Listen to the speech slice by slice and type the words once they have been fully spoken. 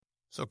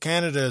So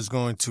Canada is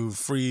going to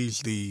freeze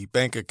the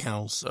bank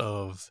accounts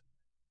of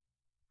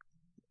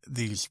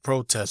these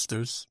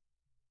protesters,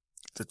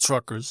 the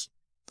truckers.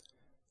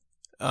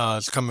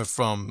 It's coming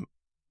from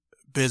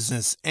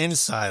Business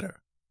Insider.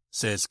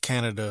 Says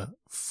Canada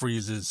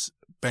freezes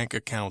bank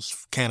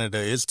accounts. Canada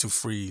is to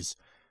freeze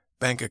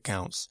bank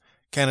accounts.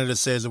 Canada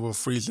says it will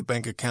freeze the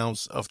bank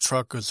accounts of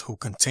truckers who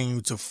continue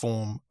to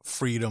form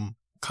freedom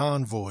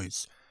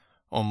convoys.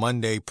 On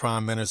Monday,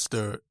 Prime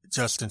Minister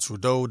Justin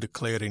Trudeau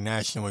declared a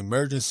national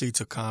emergency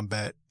to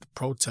combat the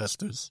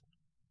protesters.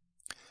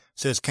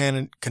 Says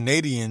Canadian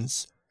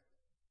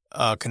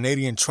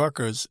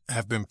truckers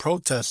have been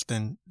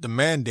protesting the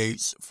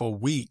mandates for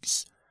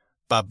weeks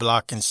by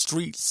blocking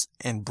streets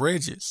and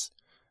bridges.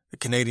 The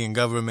Canadian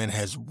government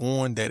has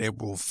warned that it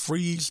will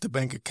freeze the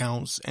bank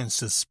accounts and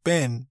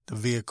suspend the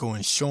vehicle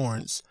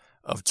insurance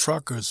of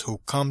truckers who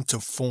come to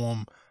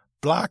form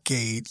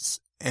blockades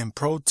and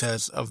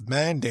protests of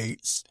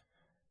mandates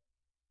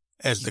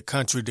as the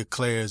country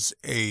declares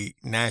a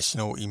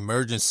national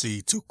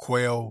emergency to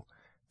quell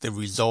the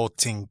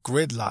resulting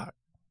gridlock.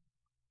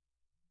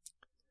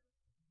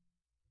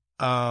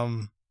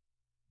 And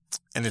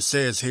it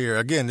says here,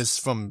 again, this is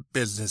from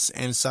Business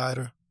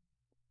Insider.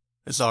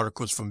 This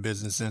article is from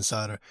Business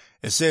Insider.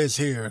 It says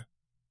here,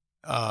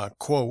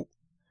 quote,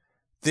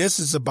 "This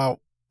is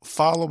about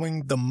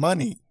following the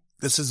money.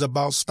 This is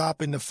about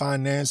stopping the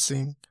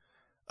financing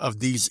of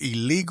these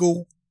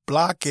illegal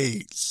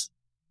blockades."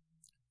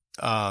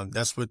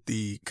 That's what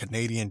the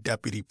Canadian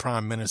Deputy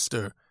Prime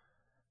Minister,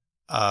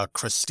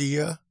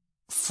 Chrystia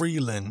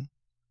Freeland,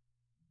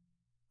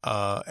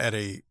 at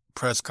a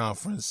press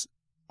conference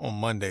on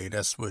Monday.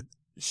 That's what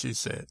she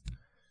said.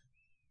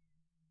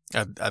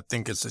 I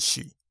think it's a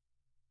she.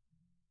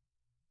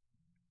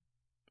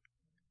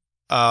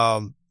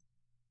 So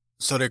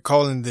they're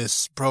calling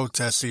this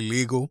protest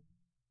illegal.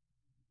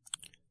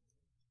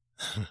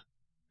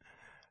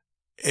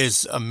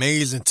 It's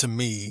amazing to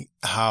me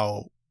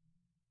how,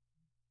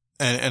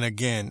 and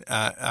again,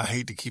 I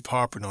hate to keep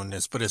harping on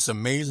this, but it's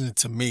amazing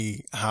to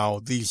me how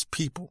these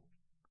people,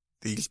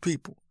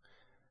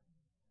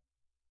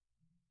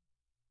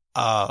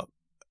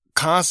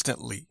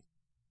 constantly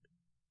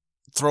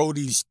throw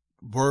these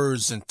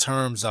words and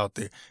terms out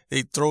there.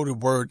 They throw the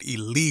word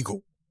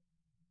illegal.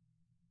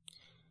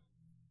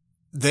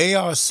 They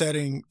are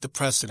setting the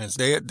precedence.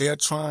 They're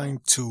trying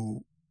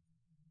to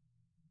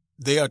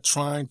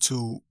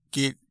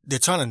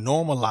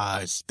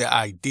normalize the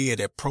idea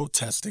that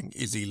protesting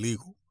is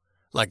illegal.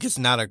 Like it's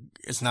not a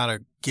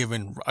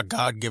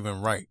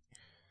God-given right.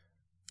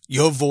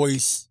 Your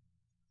voice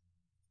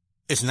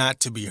is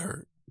not to be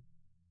heard.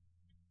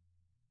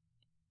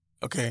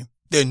 Okay?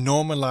 They're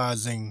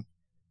normalizing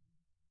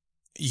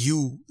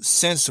you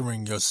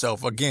censoring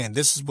yourself. Again,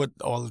 this is what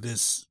all of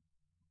this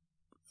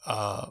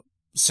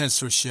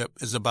censorship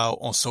is about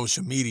on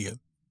social media.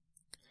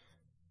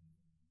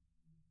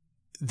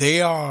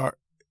 They are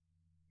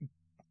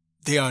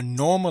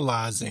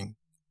normalizing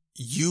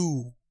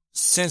you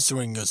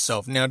censoring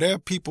yourself. Now, there are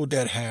people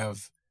that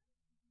have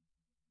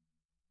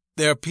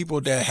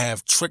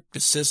tricked the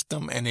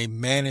system and they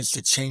managed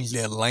to change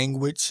their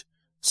language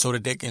so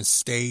that they can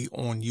stay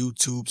on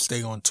YouTube,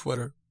 stay on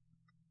Twitter.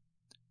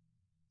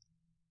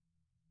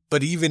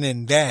 But even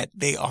in that,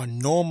 they are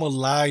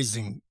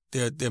normalizing.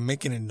 They're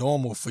making it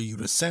normal for you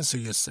to censor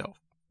yourself.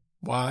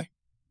 Why?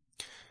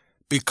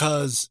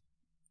 Because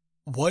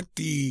what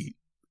the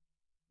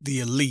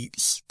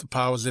elites, the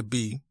powers that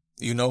be,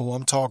 you know who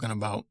I'm talking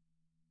about,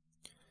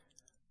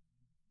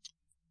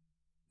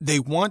 they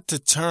want to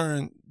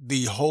turn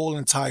the whole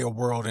entire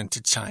world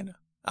into China.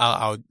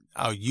 I'll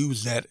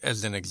use that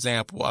as an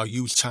example. I'll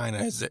use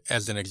China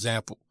as an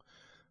example,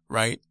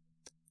 right?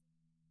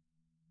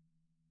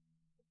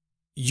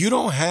 You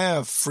don't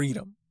have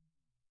freedom.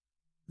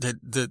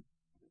 The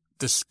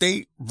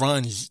state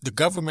runs, the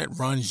government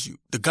runs you.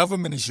 The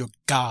government is your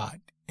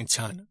God in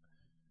China.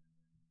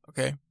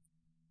 Okay?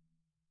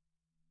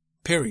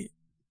 Period.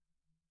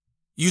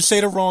 You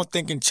say the wrong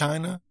thing in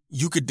China,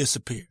 you could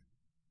disappear.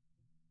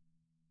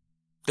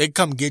 They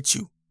come get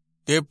you.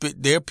 There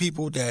are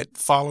people that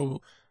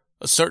follow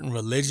a certain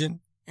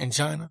religion in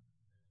China.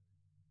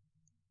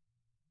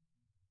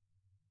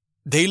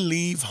 They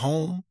leave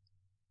home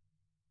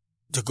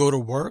to go to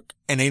work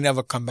and they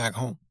never come back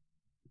home.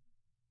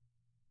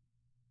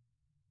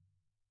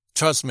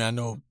 Trust me, I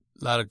know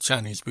a lot of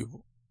Chinese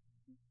people.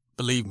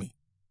 Believe me,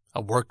 I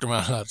worked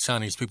around a lot of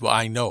Chinese people.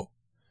 I know.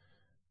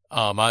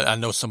 I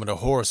know some of the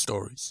horror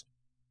stories.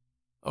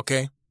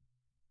 Okay?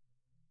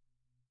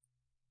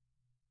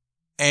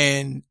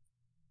 And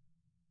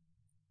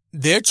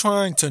they're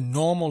trying to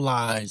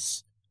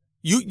normalize.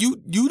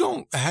 You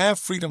don't have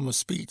freedom of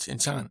speech in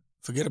China.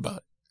 Forget about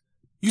it.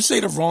 You say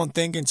the wrong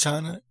thing in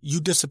China, you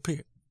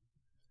disappear.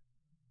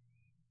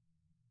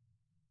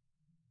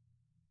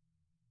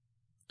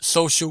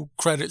 Social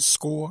credit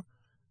score.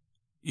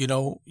 You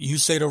know, you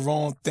say the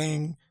wrong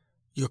thing,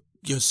 your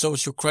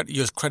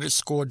credit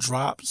score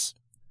drops.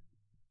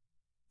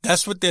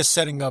 That's what they're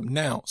setting up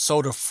now.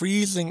 So the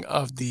freezing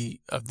of the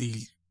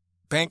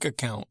bank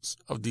accounts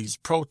of these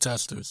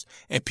protesters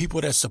and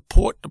people that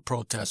support the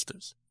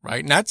protesters,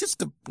 right? Not just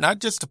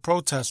the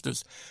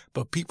protesters,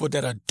 but people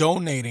that are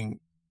donating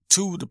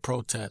to the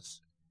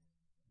protests.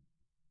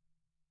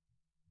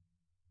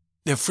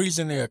 They're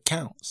freezing their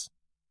accounts.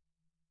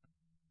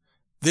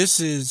 This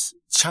is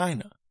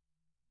China.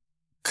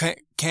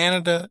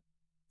 Canada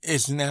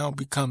is now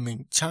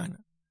becoming China.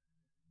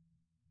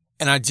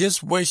 And I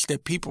just wish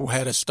that people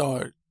had a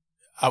start.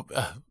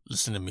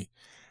 Listen to me.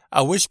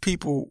 I wish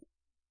people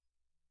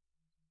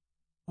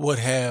would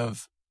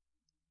have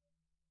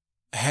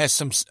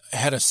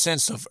had a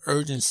sense of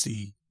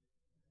urgency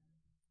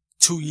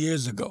 2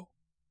 years ago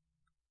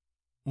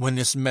when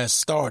this mess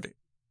started,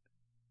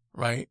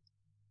 right?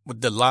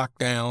 With the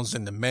lockdowns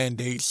and the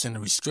mandates and the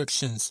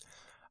restrictions.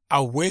 I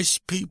wish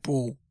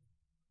people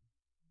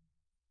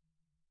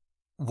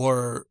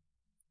were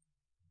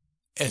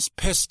as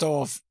pissed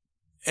off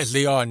as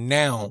they are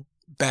now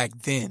back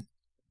then.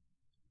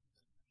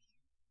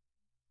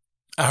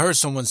 I heard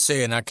someone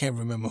say, and I can't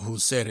remember who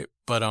said it,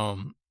 but I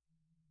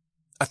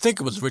think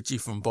it was Richie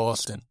from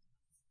Boston.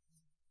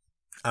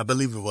 I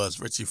believe it was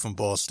Richie from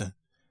Boston.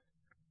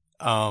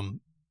 But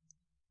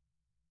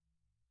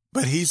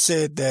he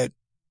said that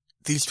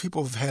these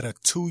people have had a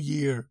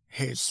 2-year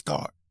head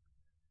start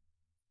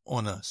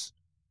on us.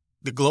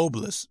 The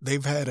globalists,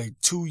 they've had a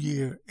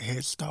 2-year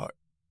head start.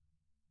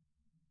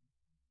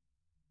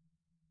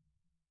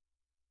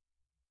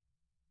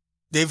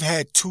 They've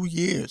had 2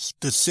 years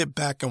to sit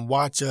back and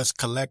watch us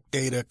collect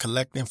data,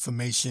 collect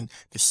information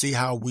to see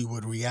how we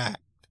would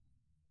react.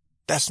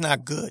 That's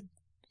not good.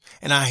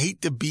 And I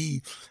hate to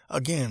be,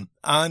 again,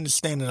 I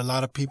understand that a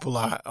lot of people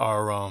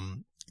are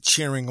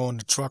cheering on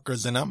the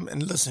truckers,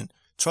 and listen,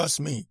 trust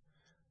me,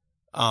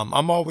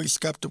 I'm always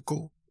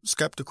skeptical.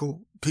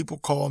 People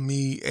call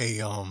me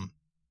a,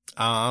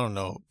 I don't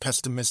know,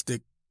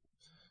 pessimistic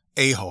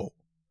a-hole.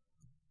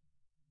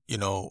 You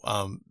know,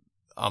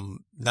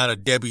 I'm not a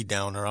Debbie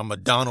Downer. I'm a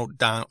Donald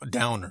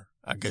Downer,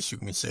 I guess you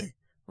can say,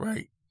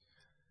 right?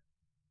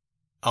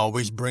 I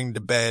always bring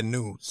the bad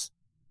news.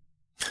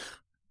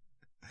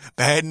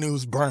 Bad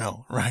news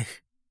Brown,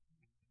 right?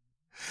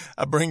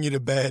 I bring you the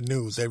bad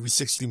news every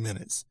 60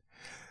 minutes.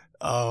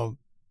 But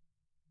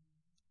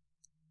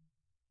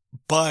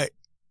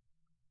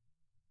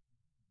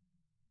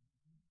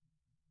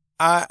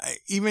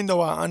even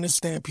though I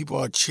understand people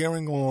are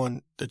cheering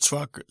on the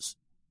truckers,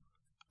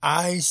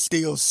 I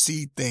still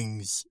see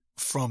things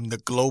from the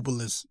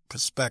globalist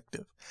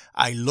perspective.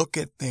 I look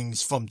at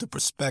things from the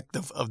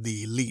perspective of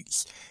the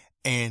elites,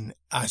 and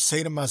I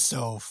say to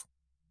myself,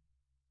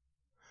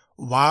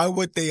 why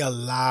would they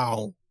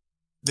allow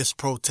this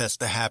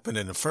protest to happen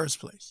in the first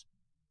place?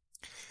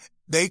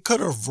 They could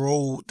have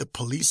rolled the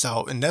police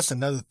out, and that's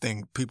another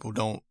thing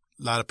a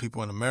lot of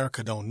people in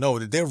America don't know,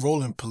 that they're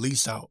rolling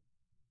police out.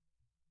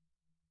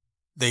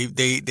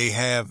 They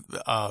have,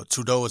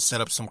 Trudeau has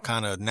set up some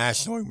kind of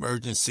national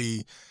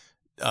emergency.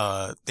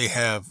 They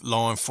have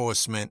law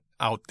enforcement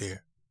out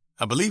there.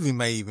 I believe he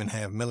may even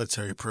have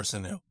military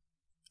personnel.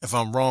 If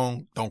I'm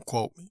wrong, don't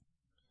quote me.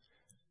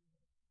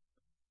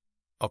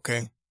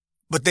 Okay?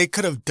 But they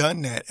could have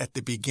done that at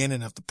the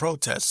beginning of the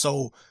protest.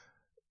 So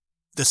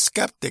the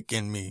skeptic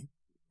in me,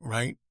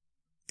 right,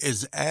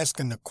 is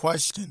asking the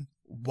question,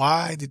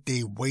 why did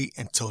they wait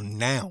until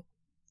now?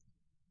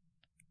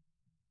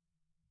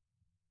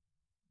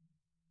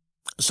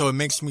 So it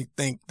makes me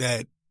think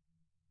that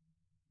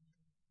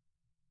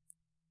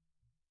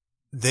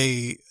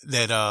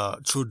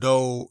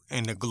Trudeau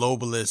and the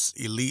globalist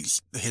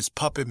elites, his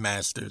puppet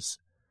masters,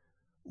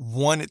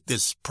 wanted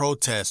this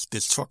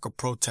trucker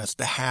protest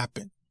to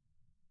happen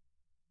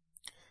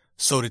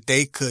so that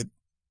they could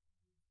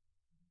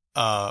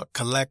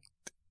collect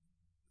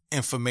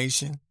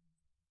information,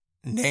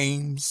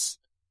 names,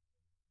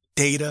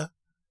 data,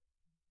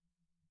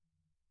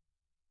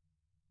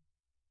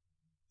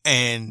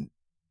 and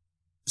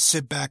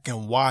sit back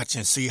and watch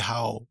and see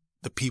how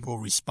the people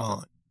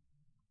respond.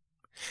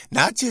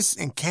 Not just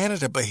in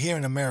Canada, but here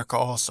in America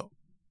also,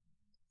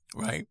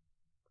 right?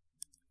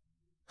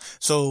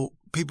 So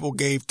people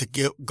gave to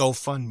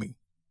GoFundMe.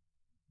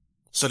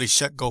 So they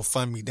shut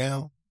GoFundMe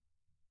down.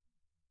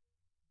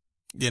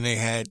 Then they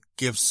had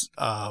Give,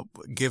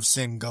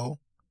 Send, Go.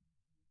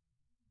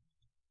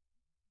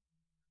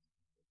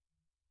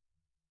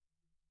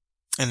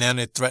 And now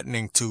they're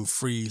threatening to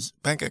freeze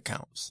bank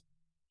accounts.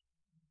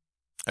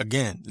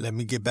 Again, let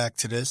me get back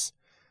to this.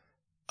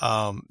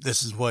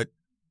 This is what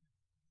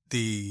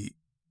the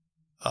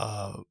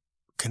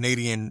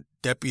Canadian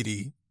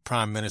Deputy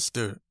Prime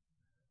Minister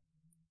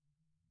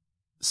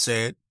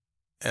said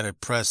at a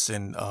press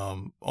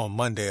on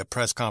Monday, a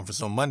press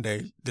conference on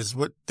Monday. This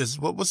is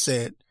what was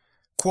said.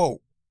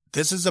 Quote,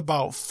 "This is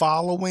about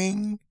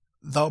following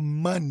the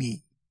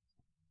money.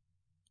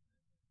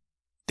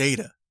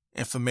 Data,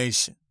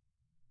 information."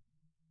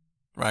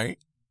 Right?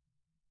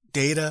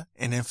 Data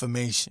and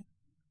information.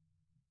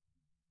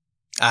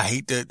 I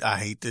hate to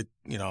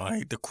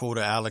quote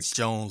Alex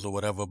Jones or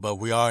whatever, but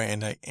we are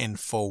in an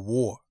info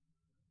war.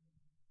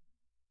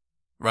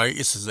 Right?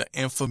 This is an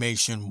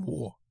information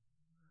war.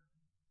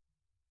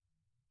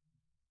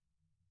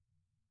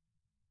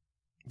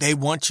 They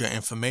want your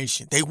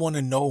information. They want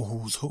to know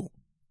who's who.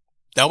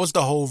 That was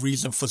the whole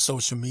reason for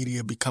social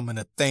media becoming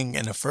a thing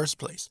in the first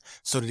place,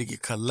 so that they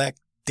could collect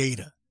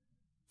data,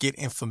 get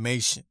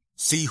information,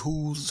 see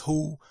who's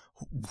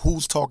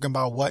talking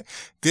about what.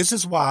 This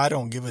is why I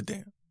don't give a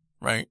damn,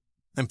 right?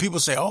 And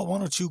people say, oh, why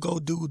don't you go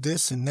do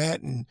this and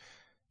that? And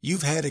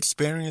you've had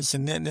experience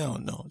in that.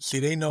 No. See,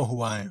 they know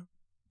who I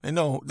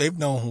am. They've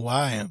known who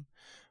I am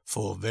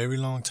for a very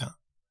long time.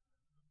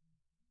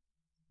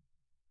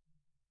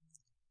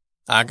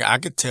 I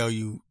could tell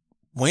you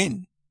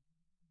when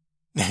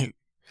they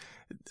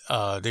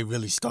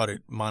really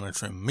started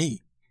monitoring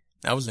me.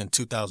 That was in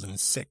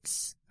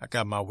 2006. I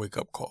got my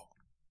wake-up call.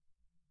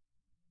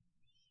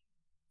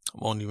 I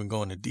won't even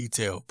go into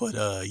detail, but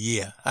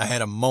yeah, I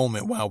had a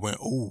moment where I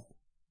went, ooh.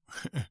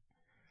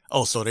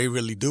 Oh, so they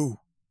really do.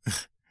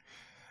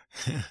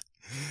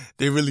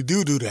 They really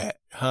do that,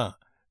 huh?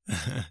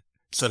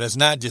 So that's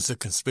not just a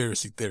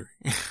conspiracy theory.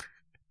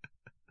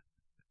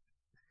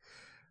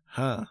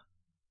 Huh?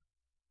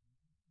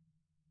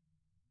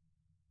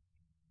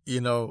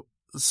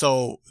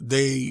 So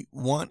they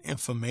want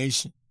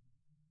information.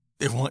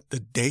 They want the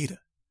data.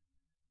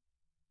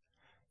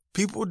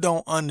 People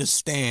don't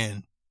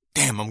understand.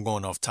 Damn, I'm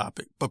going off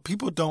topic. But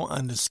people don't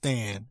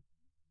understand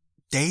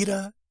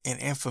data and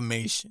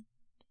information.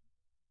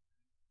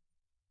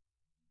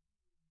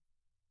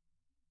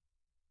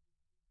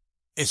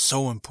 It's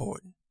so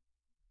important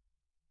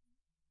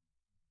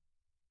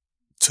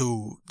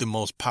to the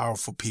most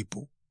powerful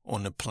people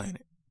on the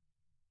planet.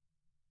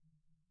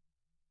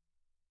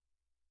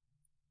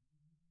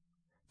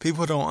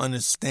 People don't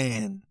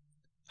understand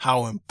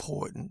how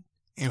important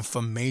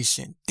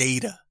information,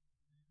 data.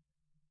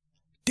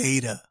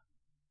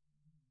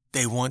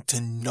 They want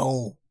to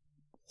know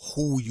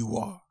who you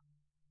are,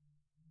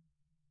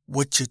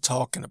 what you're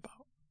talking about.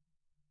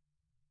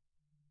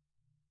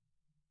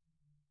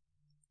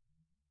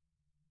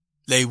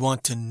 They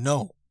want to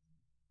know,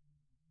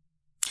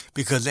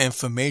 because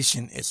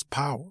information is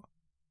power,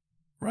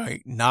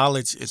 right?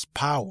 Knowledge is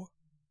power.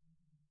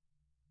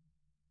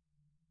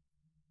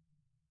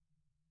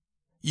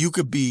 You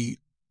could be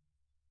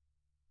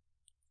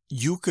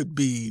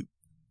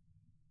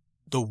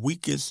the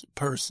weakest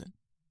person,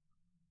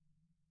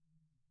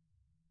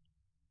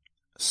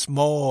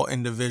 small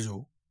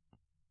individual,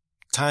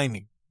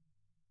 tiny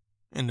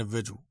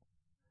individual,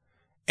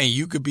 and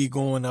you could be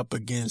going up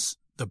against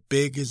the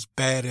biggest,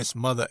 baddest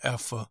mother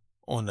effer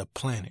on the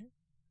planet.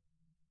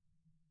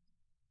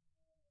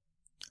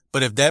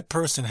 But if that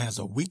person has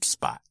a weak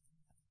spot,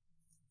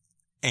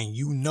 and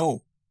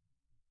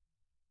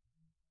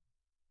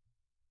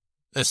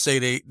let's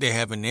say they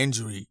have an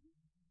injury,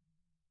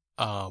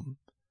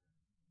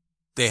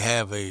 they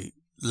have a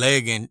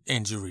leg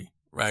injury,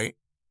 right?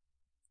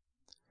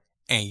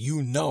 And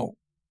you know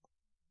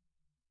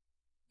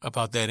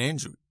about that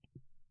injury.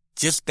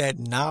 Just that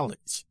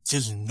knowledge,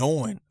 just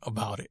knowing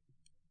about it,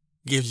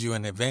 gives you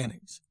an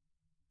advantage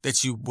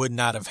that you would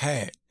not have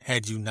had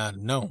you not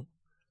known.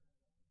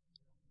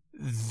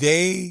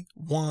 They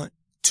want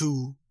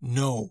to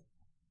know.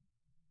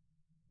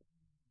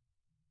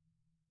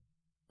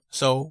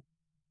 So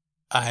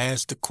I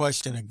asked the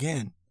question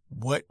again,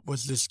 what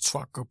was this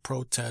trucker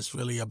protest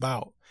really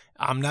about?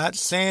 I'm not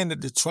saying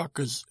that the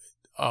truckers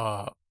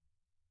are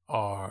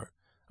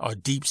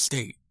deep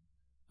state.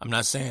 I'm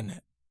not saying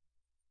that.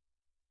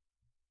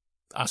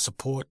 I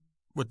support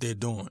what they're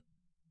doing.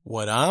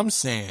 What I'm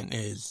saying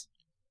is,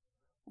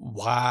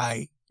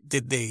 why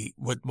did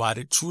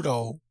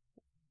Trudeau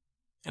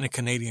and the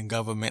Canadian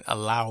government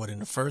allow it in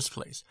the first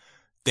place?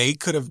 They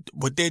could have,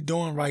 what they're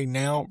doing right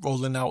now,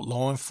 rolling out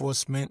law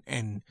enforcement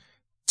and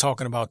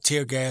talking about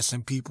tear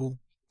gassing people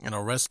and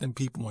arresting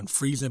people and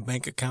freezing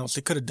bank accounts.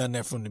 They could have done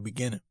that from the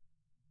beginning.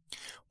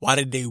 Why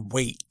did they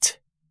wait?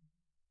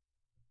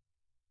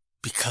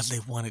 Because they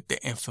wanted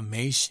the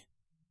information.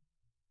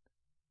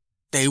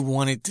 They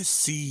wanted to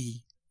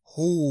see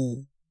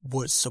who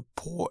would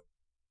support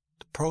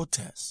the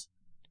protests.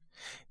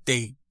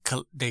 They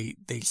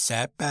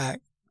sat back,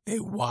 they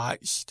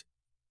watched,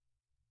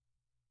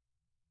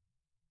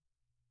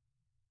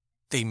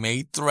 they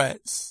made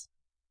threats,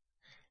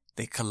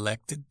 they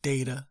collected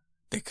data,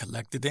 they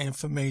collected the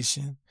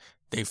information,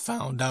 they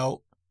found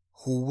out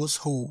who was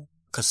who,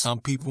 because some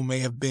people may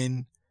have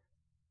been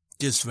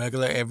just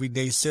regular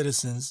everyday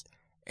citizens,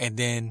 and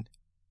then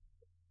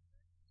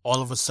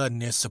all of a sudden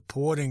they're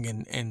supporting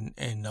and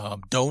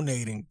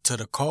donating to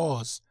the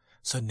cause.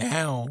 So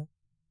now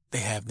they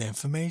have the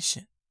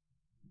information.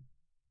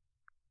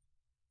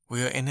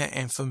 We are in an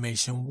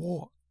information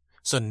war.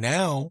 So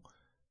now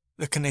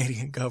the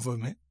Canadian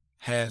government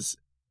has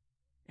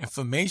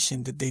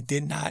information that they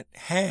did not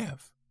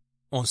have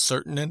on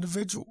certain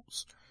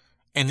individuals.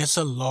 And it's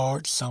a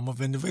large sum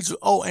of individuals.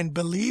 Oh, and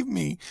believe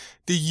me,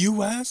 the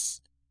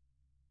U.S.,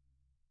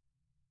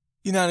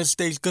 United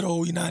States, good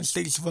old United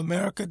States of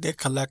America, they're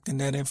collecting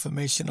that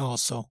information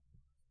also.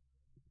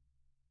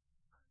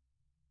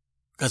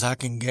 Because I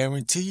can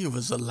guarantee you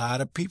there's a lot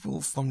of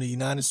people from the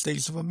United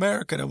States of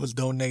America that was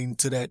donating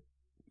to that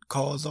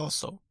cause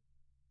also.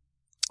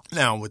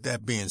 Now, with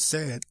that being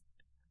said,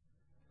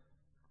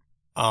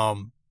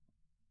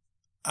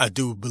 I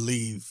do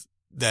believe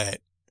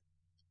that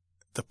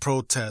the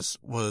protest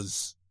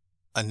was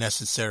a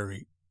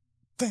necessary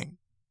thing.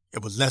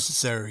 It was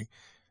necessary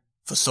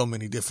for so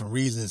many different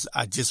reasons.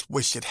 I just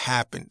wish it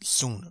happened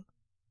sooner.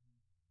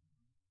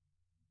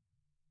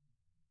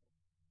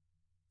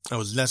 It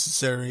was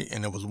necessary,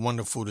 and it was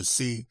wonderful to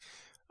see,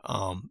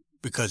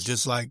 because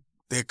just like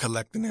they're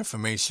collecting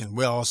information,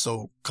 we're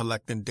also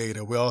collecting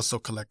data. We're also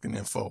collecting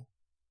info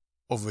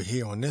over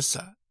here on this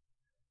side.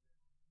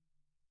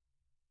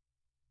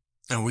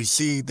 And we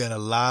see that a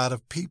lot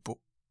of people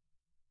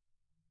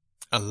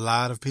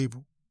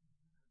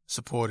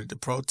supported the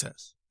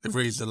protest. They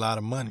raised a lot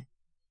of money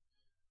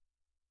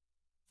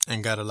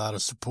and got a lot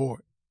of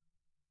support.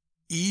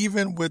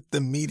 Even with the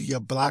media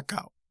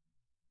blackout,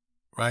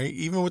 right?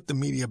 Even with the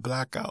media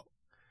blackout.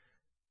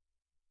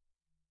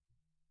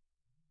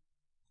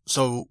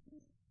 So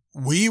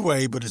we were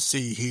able to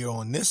see here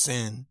on this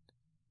end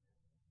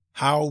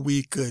how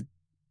we could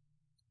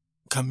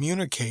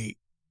communicate,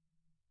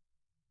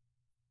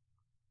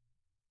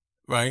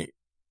 right?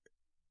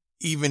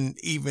 Even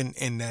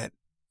in that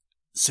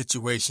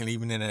situation,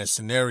 even in that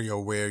scenario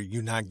where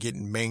you're not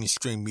getting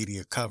mainstream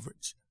media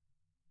coverage.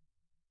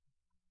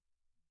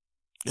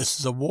 This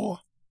is a war.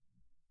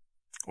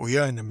 We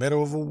are in the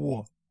middle of a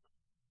war.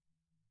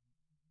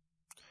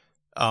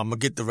 I'm going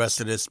to get the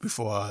rest of this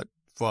before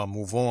I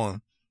move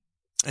on.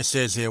 It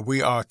says here,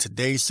 we are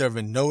today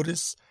serving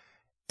notice.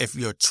 If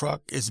your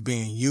truck is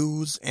being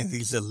used in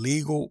these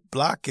illegal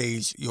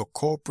blockades, your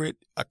corporate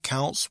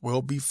accounts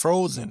will be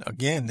frozen.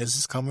 Again, this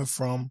is coming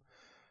from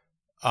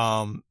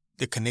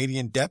the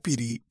Canadian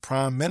Deputy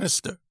Prime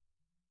Minister.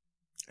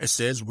 It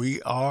says,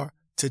 we are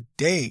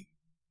today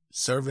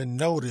serving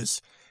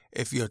notice.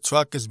 If your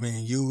truck is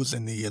being used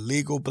in the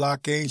illegal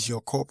blockades, your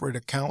corporate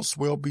accounts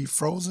will be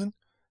frozen.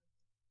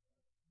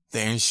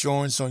 The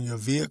insurance on your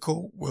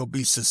vehicle will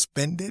be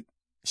suspended,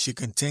 she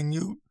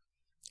continued,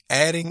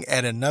 adding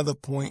at another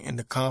point in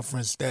the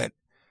conference that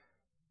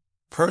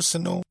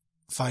personal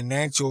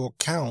financial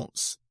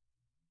accounts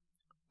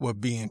would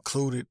be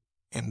included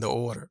in the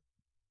order.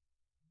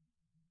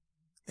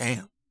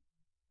 Damn.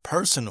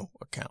 Personal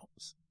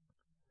accounts.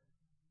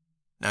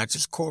 Not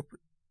just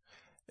corporate.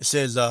 It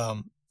says,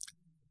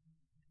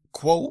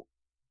 quote,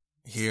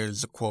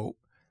 here's a quote,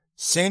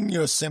 send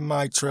your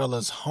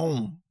semi-trailers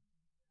home.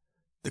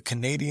 The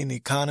Canadian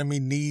economy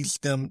needs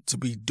them to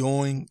be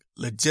doing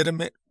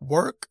legitimate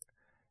work,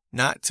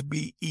 not to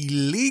be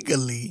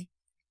illegally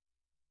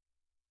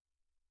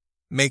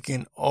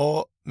making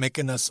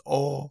us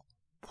all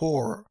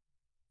poorer,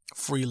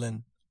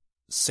 Freeland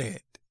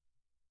said.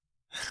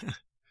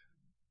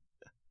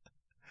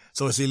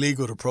 So it's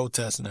illegal to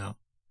protest now.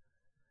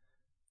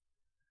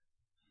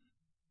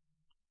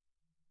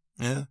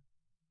 Yeah.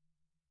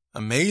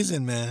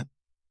 Amazing, man.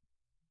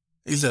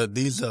 These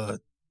are,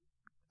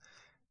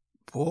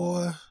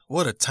 boy,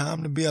 what a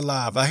time to be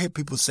alive. I hear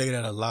people say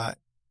that a lot.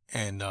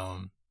 And,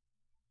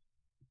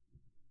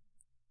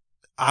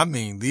 I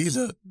mean,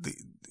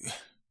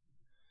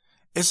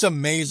 it's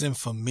amazing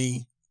for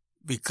me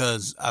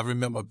because I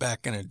remember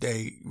back in the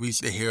day, we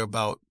used to hear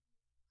about,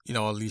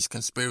 all these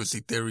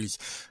conspiracy theories.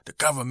 The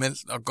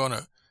governments are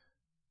gonna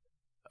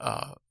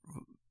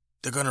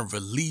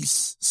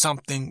release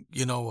something,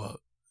 they're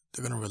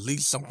gonna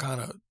release some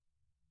kind of,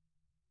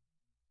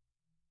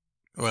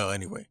 well,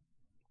 anyway,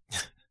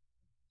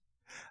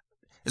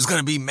 it's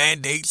gonna be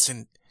mandates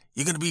and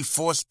you're gonna be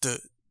forced to,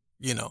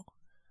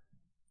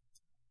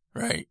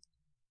 right?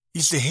 You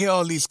used to hear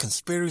all these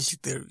conspiracy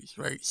theories,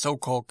 right?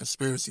 So-called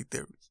conspiracy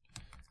theories.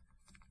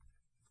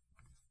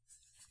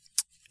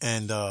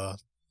 And, I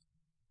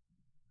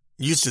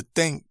used to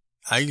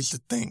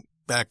think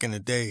back in the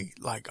day,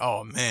 like,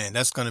 oh man,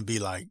 that's going to be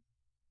like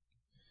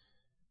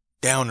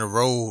down the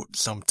road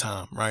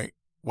sometime, right?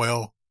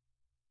 Well,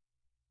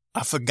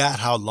 I forgot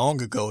how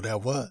long ago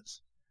that was.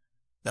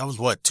 That was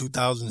what,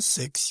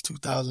 2006,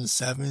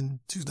 2007,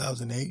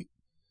 2008?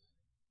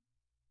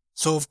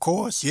 So of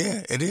course,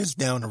 yeah, it is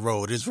down the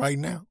road. It's right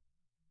now.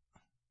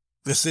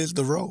 This is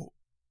the road.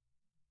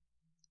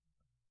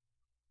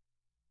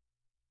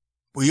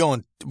 We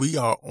are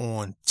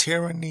on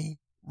Tyranny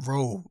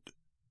Road.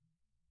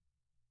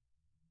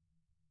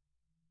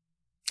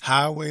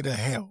 Highway to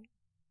hell.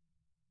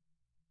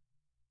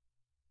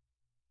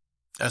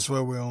 That's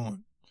where we're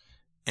on.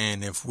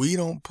 And if we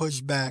don't push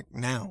back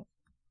now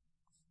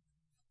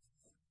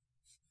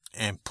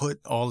and put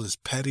all this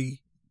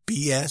petty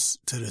BS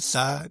to the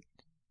side,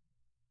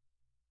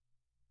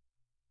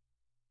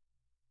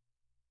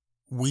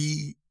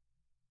 we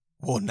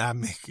will not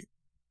make it.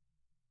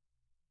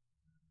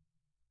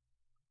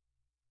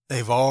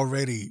 They've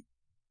already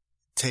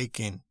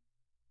taken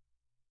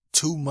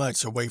too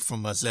much away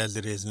from us as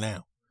it is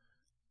now.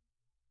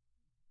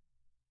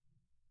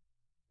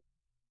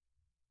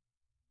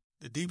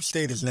 The deep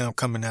state is now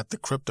coming after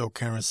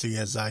cryptocurrency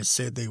as I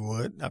said they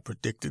would. I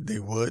predicted they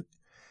would.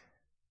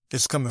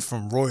 This is coming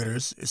from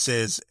Reuters. It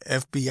says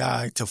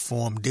FBI to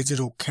form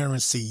digital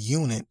currency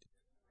unit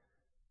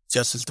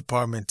Justice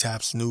Department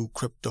taps new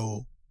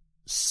crypto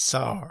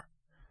czar.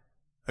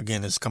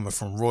 Again, it's coming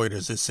from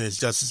Reuters. It says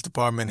Justice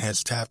Department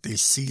has tapped a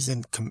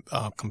seasoned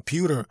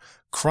computer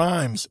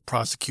crimes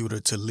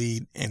prosecutor to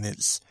lead in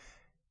its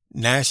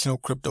National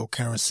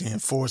Cryptocurrency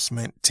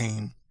Enforcement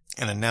Team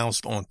and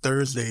announced on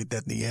Thursday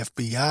that the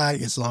FBI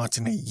is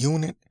launching a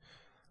unit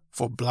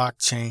for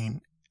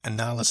blockchain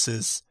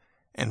analysis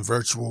and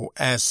virtual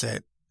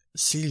asset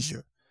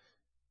seizure.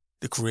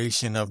 The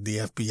creation of the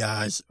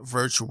FBI's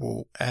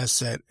Virtual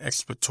Asset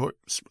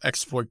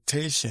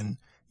Exploitation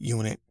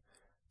Unit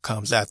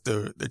comes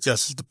after the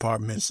Justice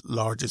Department's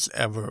largest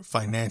ever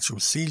financial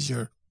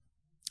seizure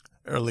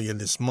earlier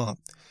this month.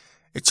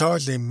 It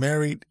charged a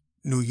married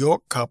New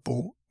York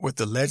couple with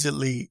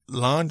allegedly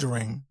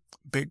laundering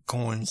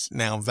bitcoins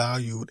now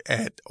valued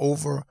at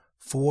over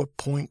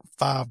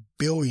 $4.5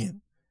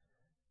 billion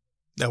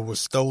that were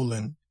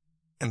stolen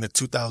in the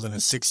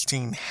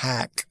 2016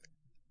 hack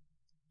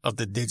of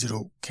the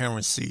digital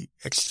currency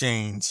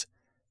exchange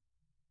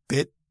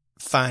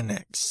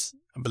Bitfinex.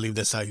 I believe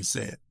that's how you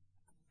say it.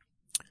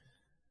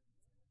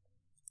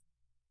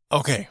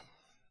 Okay.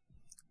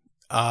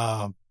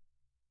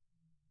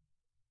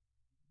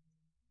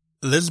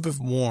 Elizabeth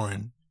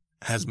Warren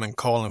has been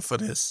calling for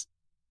this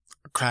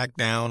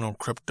crackdown on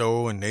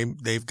crypto, and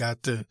they've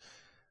got to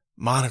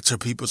monitor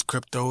people's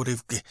crypto.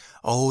 The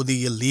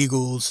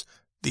illegals,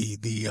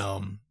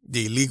 the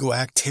illegal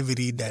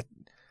activity that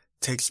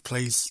takes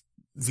place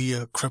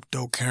via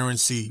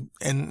cryptocurrency,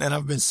 and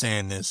I've been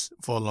saying this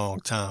for a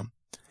long time.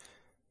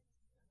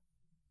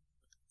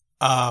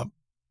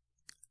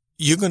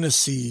 You're going to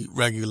see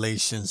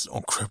regulations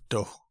on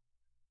crypto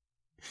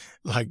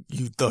like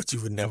you thought you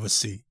would never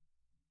see.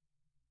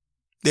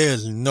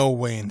 There's no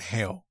way in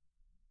hell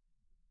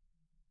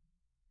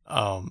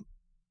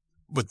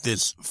with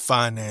this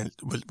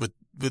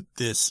with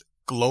this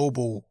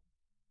global,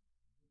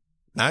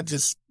 not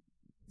just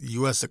the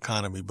U.S.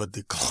 economy, but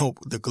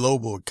the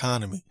global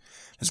economy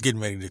is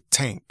getting ready to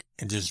tank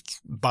and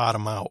just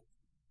bottom out.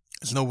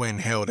 There's no way in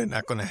hell they're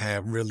not going to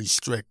have really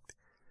strict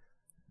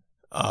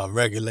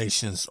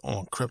regulations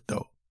on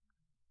crypto.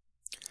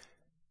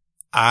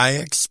 I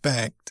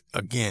expect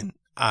for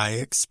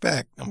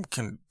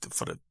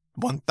the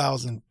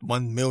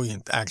 1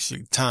 millionth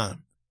actually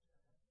time,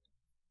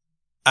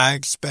 I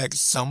expect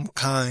some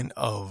kind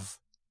of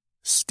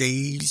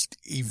staged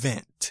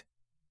event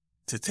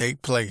to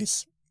take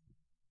place,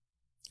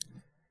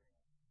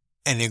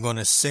 and they're going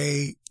to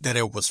say that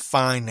it was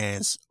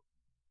financed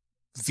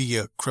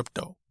via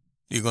crypto.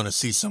 You're going to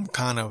see some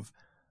kind of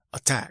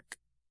attack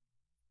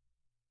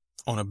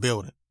on a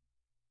building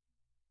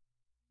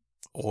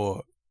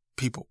or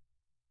people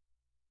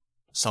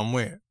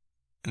somewhere,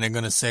 and they're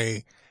going to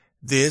say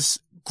this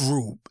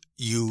group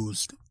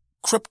used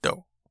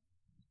crypto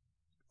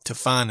to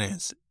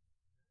finance it,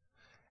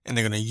 and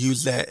they're going to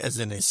use that as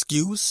an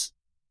excuse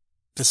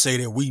to say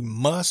that we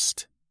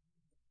must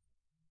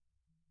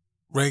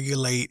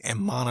regulate and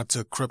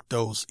monitor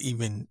cryptos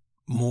even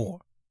more.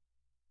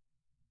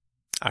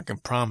 I can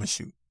promise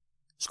you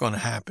it's going to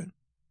happen.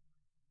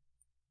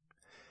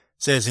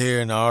 It says here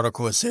in the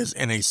article, it says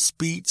in a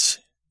speech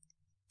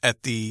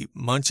at the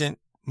Munich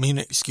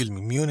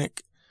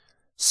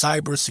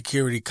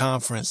Cybersecurity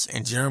Conference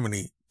in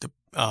Germany, the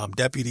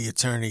Deputy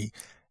Attorney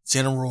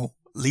General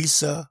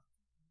Lisa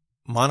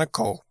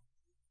Monaco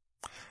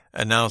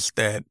announced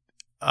that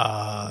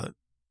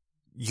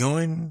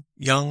Yoon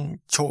Young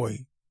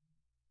Choi,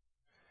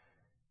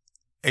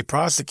 a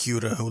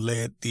prosecutor who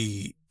led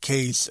the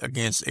case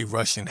against a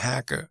Russian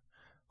hacker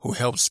who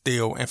helped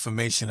steal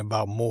information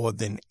about more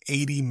than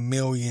 80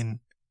 million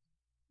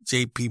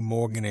JP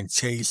Morgan and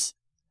Chase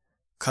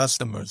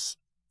customers,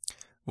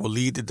 will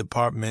lead the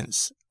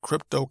department's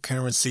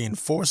cryptocurrency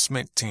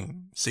enforcement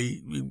team.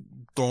 See, you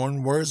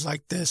throwing words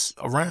like this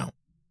around.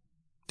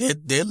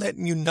 They're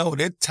letting you know.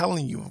 They're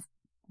telling you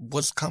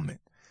what's coming.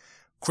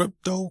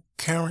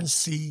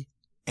 Cryptocurrency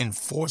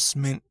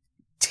enforcement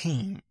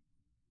team.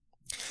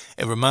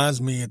 It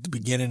reminds me at the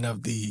beginning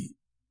of the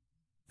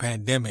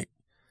pandemic,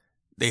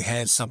 they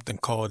had something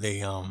called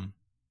a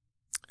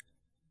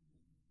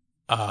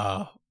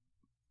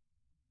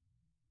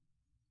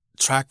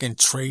track and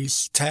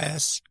trace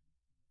task,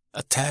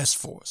 a task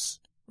force,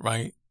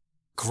 right?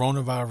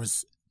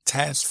 Coronavirus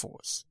task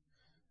force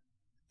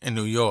in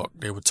New York.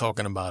 They were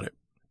talking about it.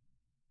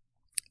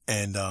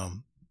 And,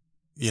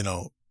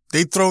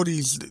 they throw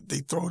these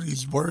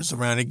words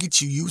around. They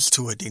get you used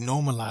to it. They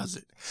normalize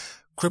it.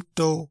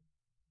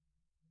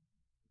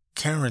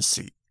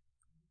 Cryptocurrency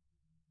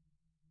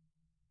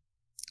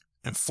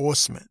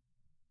enforcement.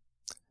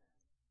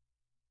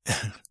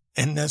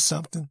 Isn't that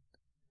something?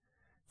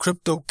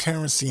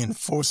 Cryptocurrency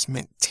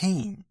enforcement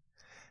team,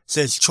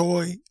 says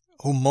Choi,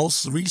 who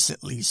most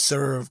recently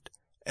served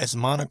as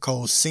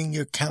Monaco's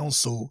senior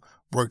counsel,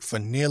 worked for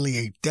nearly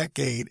a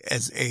decade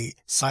as a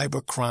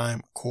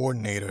cybercrime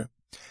coordinator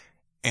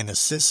and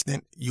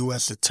assistant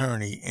U.S.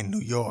 attorney in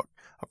New York.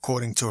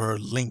 According to her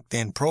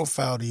LinkedIn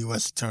profile, the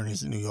U.S.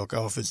 Attorney's New York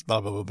office,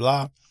 blah, blah, blah,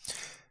 blah.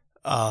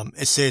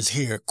 It says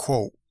here,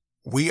 quote,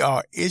 We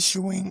are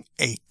issuing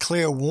a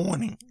clear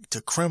warning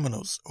to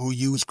criminals who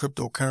use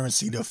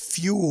cryptocurrency to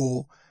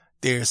fuel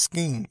their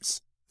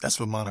schemes. That's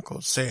what Monaco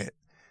said.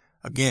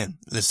 Again,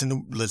 listen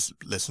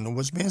to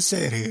what's being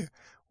said here.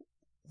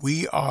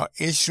 We are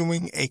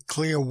issuing a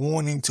clear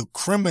warning to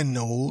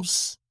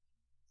criminals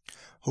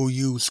who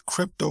use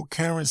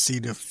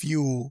cryptocurrency to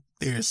fuel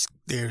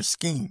their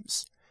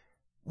schemes.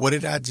 What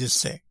did I just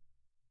say?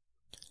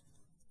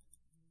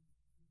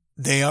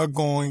 They are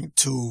going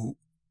to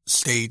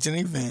stage an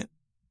event.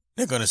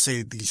 They're going to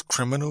say these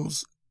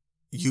criminals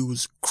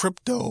use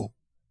crypto.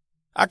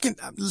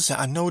 Listen,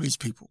 I know these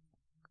people.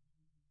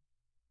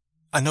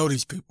 I know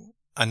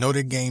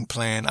their game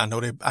plan. I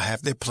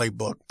have their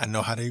playbook. I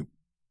know how they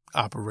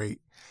operate.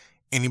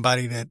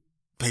 Anybody that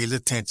pays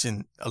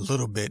attention a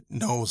little bit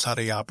knows how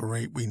they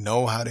operate. We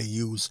know how they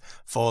use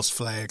false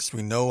flags.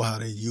 We know how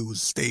they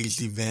use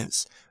staged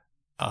events.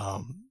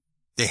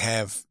 They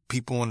have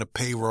people on the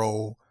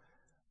payroll.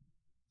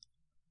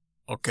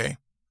 Okay.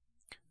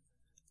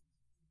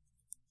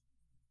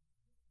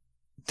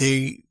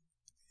 The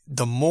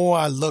more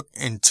I look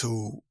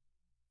into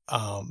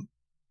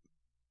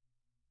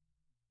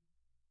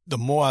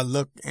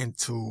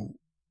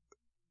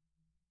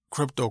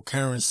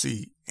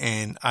cryptocurrency,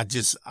 and I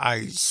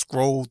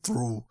scroll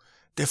through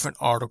different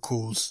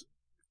articles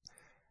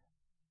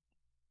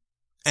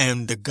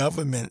and the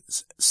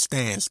government's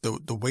stance,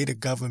 the way the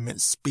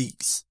government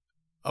speaks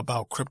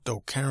about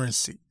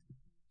cryptocurrency.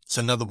 It's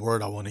another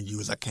word I want to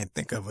use. I can't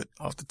think of it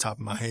off the top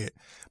of my head.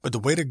 But the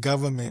way the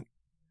government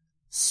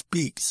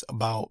speaks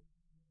about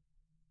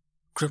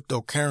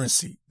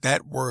cryptocurrency,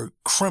 that word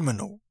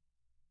criminal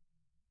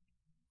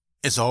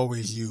is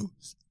always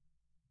used.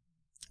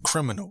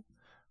 Criminal.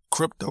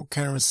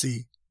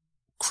 Cryptocurrency,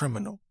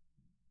 criminal.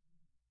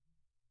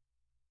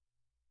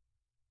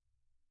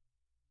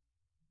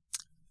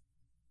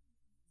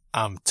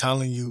 I'm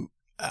telling you,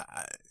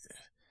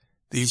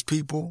 these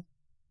people,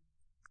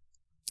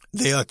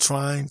 they're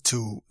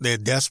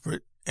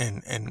desperate,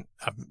 and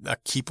I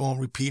keep on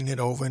repeating it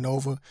over and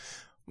over.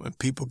 When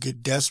people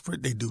get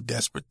desperate, they do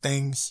desperate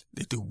things.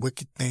 They do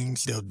wicked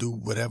things. They'll do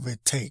whatever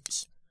it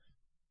takes.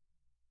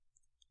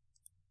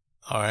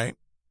 All right.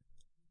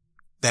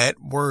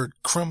 That word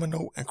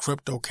criminal and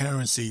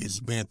cryptocurrency is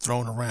being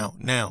thrown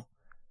around. Now,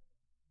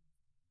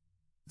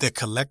 they're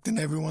collecting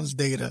everyone's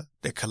data.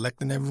 They're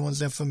collecting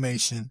everyone's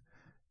information.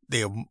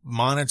 They're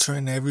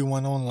monitoring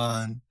everyone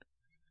online.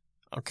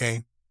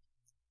 Okay.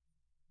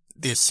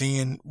 They're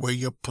seeing where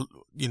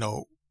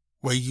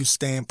where you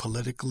stand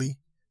politically.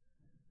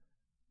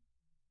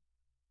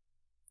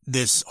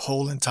 This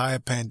whole entire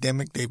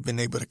pandemic, they've been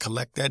able to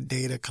collect that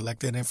data,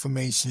 collect that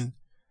information.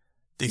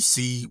 They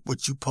see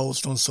what you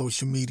post on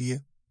social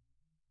media.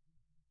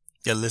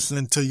 They're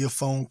listening to your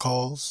phone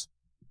calls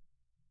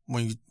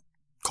when you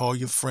call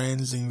your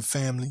friends and your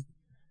family.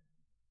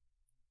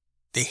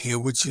 They hear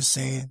what you're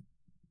saying.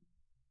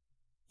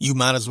 You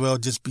might as well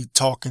just be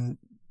talking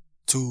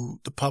to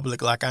the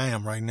public like I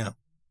am right now.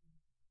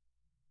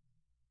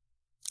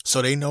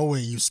 So they know where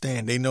you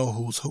stand. They know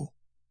who's who.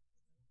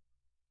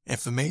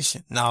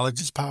 Information, knowledge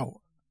is power,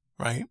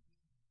 right?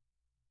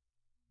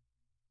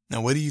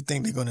 Now, what do you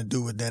think they're going to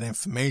do with that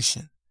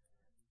information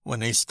when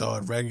they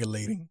start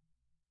regulating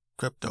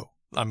crypto?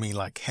 I mean,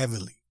 like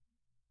heavily.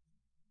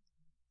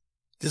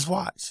 Just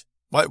watch.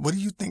 What do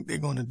you think they're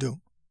going to do?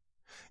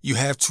 You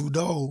have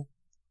Trudeau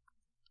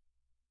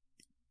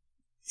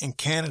in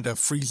Canada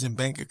freezing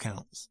bank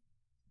accounts.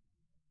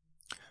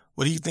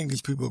 What do you think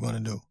these people are going to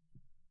do?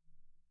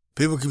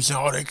 People keep saying,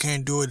 oh, they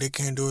can't do it. They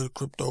can't do it.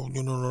 Crypto,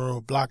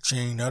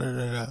 blockchain,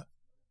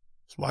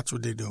 Just watch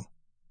what they do.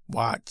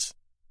 Watch.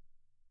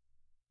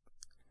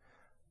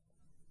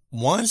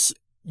 Once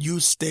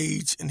you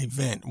stage an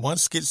event,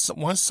 once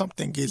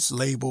something gets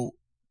labeled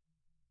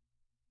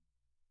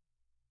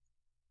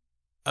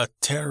a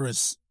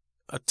terrorist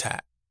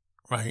attack,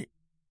 right?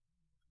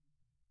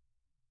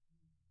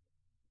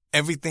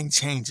 Everything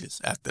changes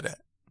after that.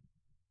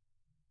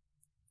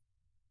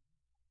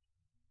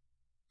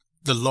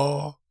 The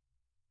law,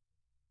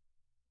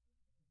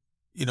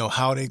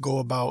 how they go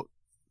about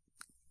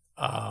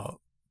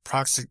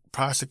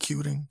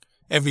prosecuting,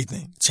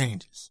 everything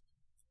changes.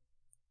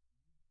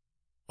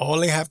 All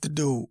they have to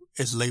do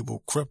is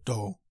label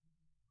crypto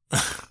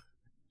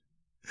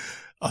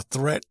a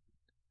threat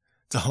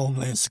to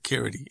Homeland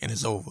Security, and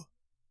it's over.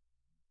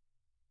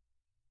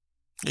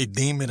 They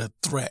deem it a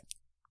threat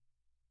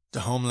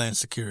to Homeland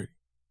Security.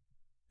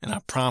 And I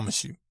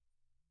promise you.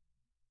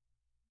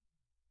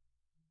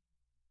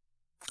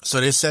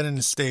 So they're setting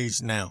the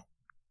stage now.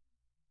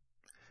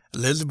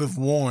 Elizabeth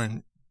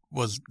Warren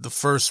was the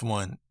first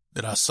one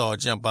that I saw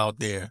jump out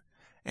there.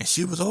 And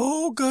she was,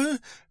 oh, God,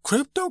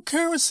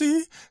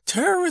 cryptocurrency,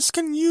 terrorists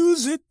can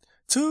use it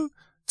to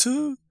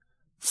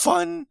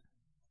fund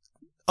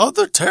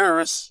other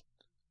terrorists.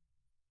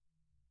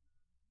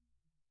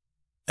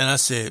 And I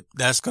said,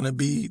 that's going to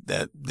be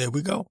that. There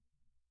we go.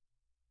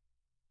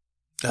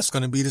 That's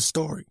going to be the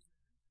story.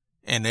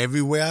 And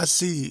everywhere I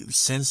see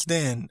since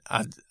then,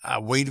 I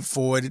waited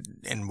for it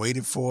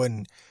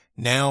and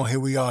Now here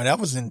we are. That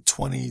was in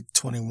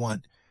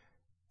 2021.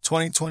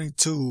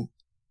 2022,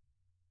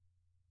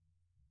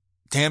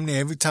 damn near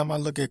every time I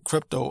look at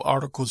crypto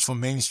articles from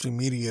mainstream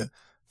media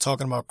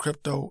talking about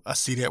crypto, I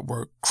see that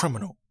word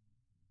criminal,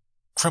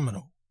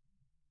 criminal,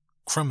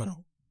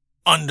 criminal,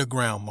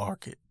 underground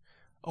market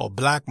or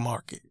black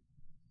market,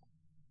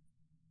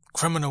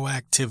 criminal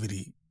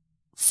activity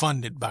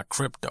funded by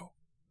crypto.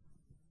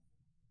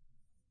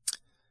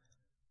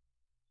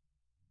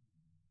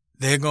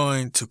 They're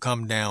going to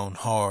come down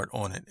hard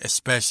on it,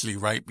 especially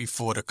right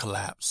before the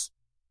collapse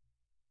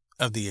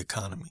of the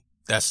economy.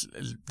 That's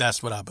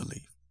what I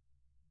believe.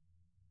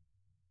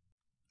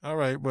 All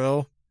right,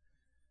 well,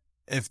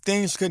 if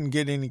things couldn't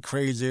get any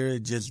crazier,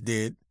 it just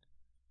did.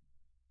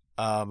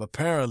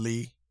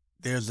 Apparently,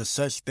 there's a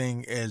such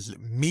thing as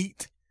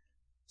meat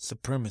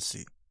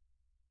supremacy.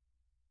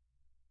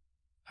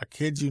 I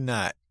kid you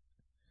not.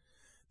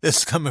 This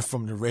is coming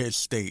from the red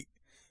state.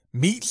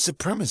 Meat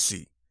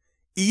supremacy.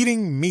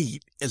 Eating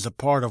meat is a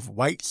part of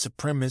white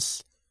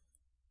supremacist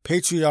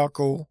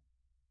patriarchal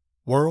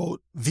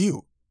world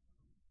view.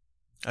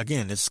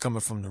 Again, this is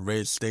coming from the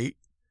red state.com,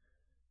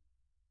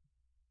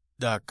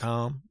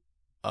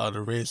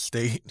 the red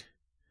state.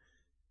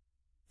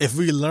 If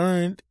we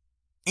learned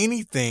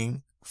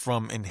anything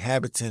from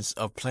inhabitants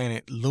of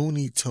planet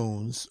Looney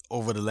Tunes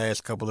over the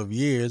last couple of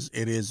years,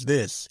 it is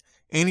this.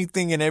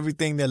 Anything and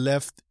everything that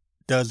left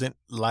doesn't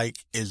like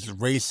is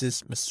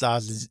racist,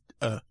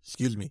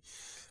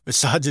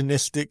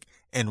 misogynistic,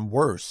 and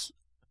worse.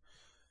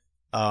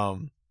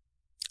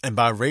 And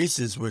by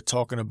racist, we're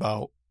talking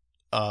about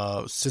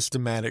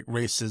systematic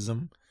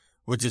racism,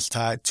 which is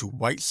tied to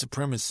white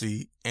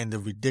supremacy and the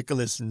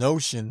ridiculous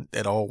notion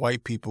that all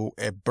white people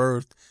at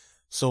birth,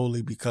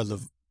 solely because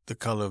of the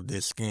color of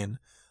their skin,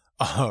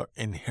 are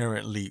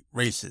inherently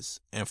racist,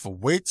 and for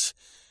which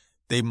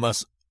they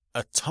must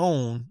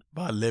atone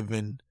by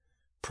living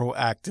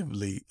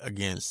proactively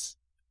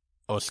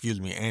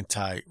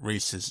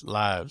anti-racist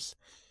lives.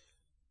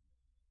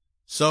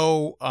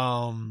 So,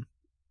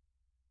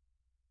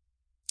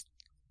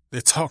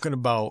 they're talking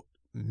about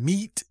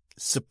meat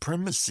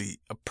supremacy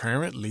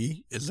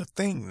apparently is a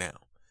thing now.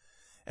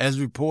 As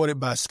reported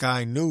by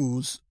Sky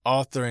News,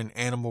 author and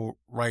animal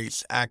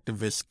rights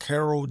activist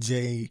Carol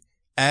J.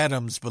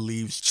 Adams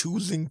believes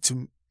choosing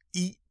to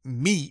eat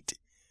meat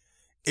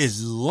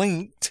is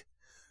linked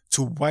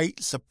to white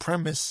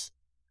supremacist,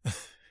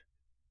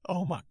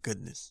 oh my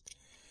goodness,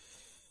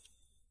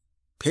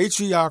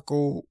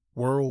 patriarchal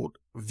world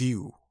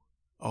view.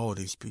 Oh,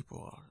 these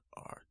people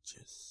are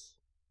just...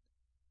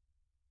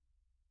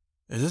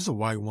 Is this a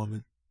white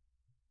woman?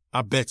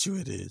 I bet you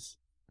it is.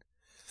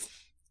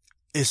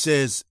 It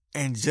says,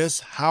 and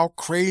just how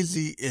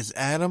crazy is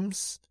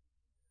Adams?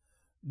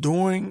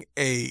 During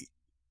a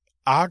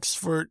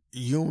Oxford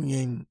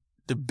Union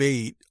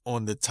debate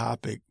on the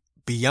topic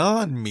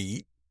Beyond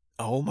Meat.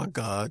 Oh my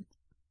God.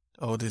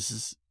 Oh, this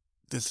is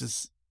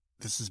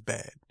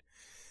bad.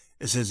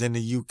 It says in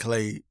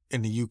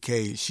the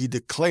UK, she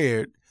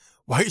declared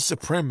white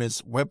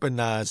supremacists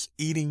weaponize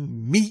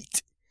eating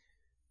meat,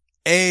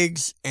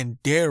 eggs,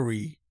 and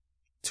dairy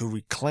to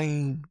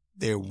reclaim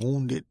their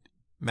wounded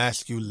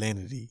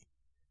masculinity.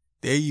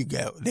 There you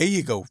go. There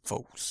you go,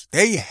 folks.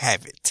 There you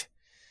have it.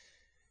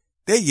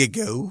 There you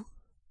go.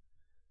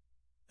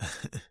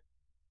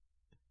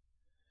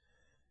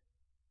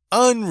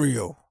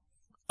 Unreal.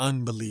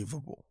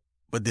 Unbelievable.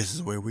 But this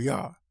is where we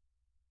are.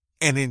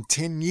 And in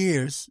 10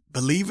 years,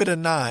 believe it or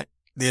not,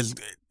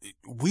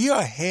 we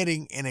are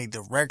heading in a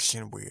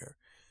direction where,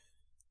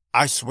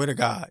 I swear to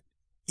God,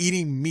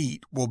 eating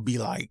meat will be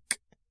like,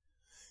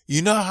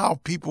 you know how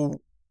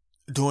people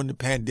during the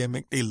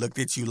pandemic, they looked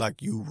at you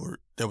like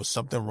there was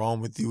something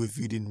wrong with you if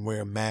you didn't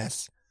wear a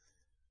mask?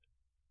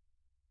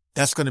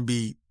 That's going to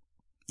be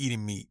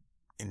eating meat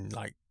in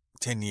like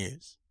 10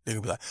 years. They're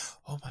going to be like,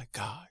 oh my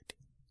God,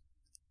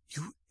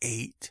 you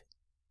ate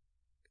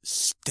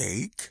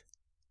steak?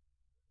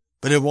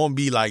 But it won't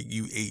be like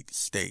you ate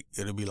steak.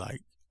 It'll be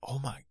like, oh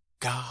my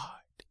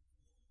God,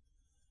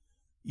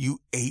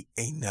 you ate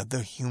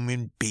another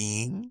human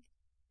being?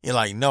 You're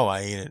like, no,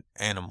 I ate an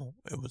animal.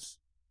 It was,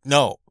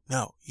 no,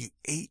 you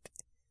ate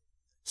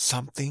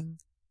something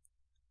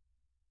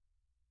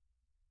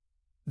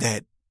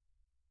that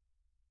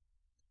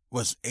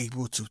was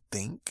able to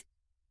think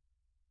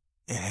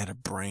and had a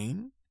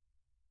brain.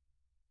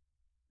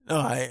 No,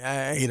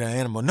 I ate an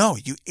animal. No,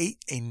 you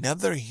ate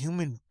another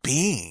human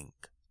being.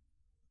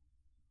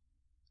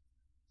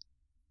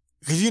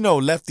 Because,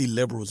 lefty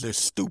liberals, they're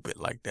stupid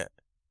like that,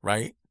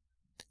 right?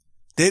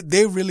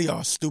 They really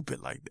are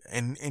stupid like that.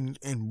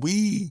 And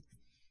we,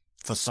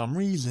 for some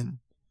reason,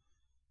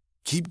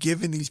 keep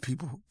giving these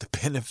people the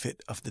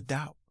benefit of the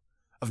doubt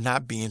of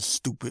not being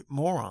stupid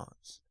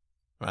morons,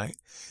 right?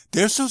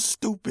 They're so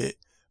stupid.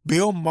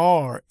 Bill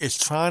Maher is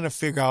trying to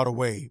figure out a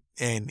way,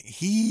 and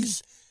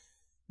he's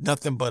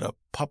nothing but a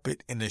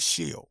puppet in a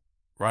shield,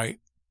 right?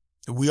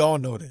 We all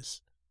know this,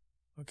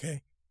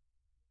 okay?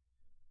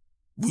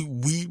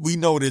 We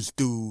know this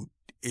dude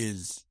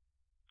is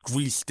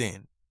greased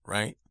in,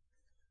 right?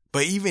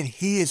 But even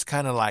he is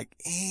kind of like,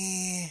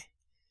 you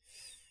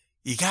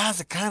guys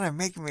are kind of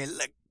making me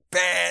look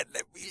bad.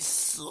 Let me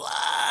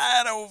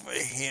slide over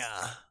here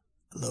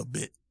a little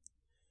bit.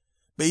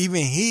 But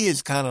even he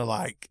is kind of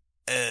like,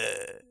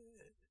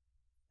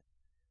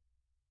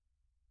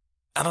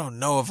 I don't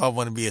know if I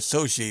want to be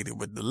associated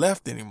with the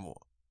left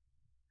anymore.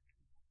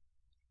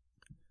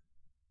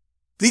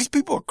 These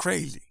people are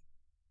crazy.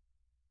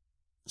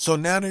 So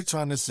now they're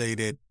trying to say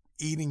that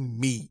eating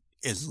meat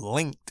is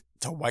linked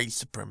to white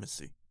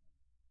supremacy.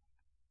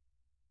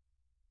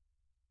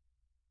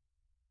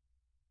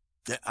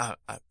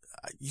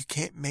 You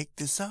can't make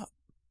this up.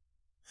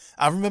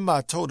 I remember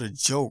I told a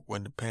joke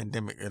when the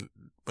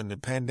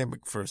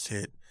pandemic first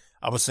hit.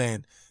 I was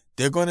saying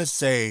they're going to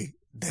say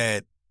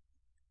that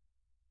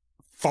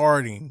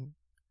farting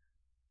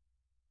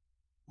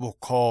will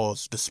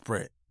cause the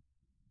spread.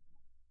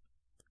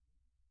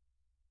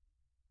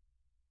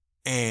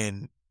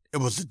 And it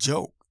was a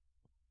joke.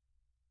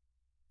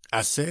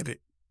 I said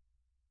it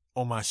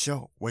on my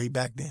show way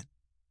back then.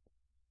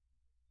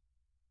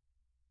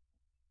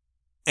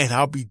 And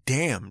I'll be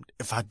damned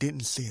if I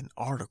didn't see an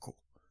article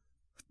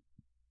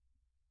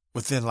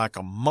within like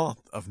a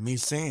month of me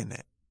saying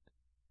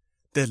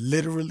that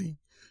literally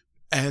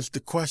asked the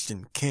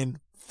question, can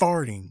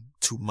farting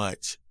too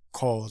much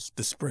cause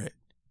the spread?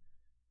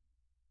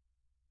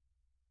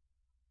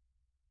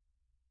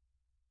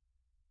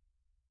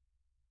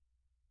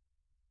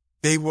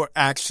 They were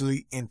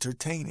actually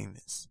entertaining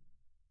this.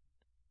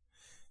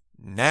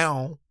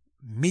 Now,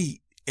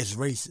 meat is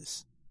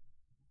racist.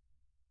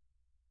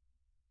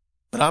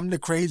 But I'm the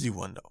crazy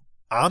one, though.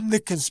 I'm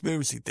the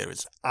conspiracy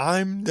theorist.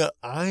 I'm the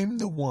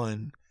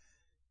one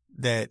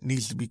that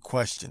needs to be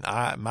questioned.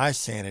 My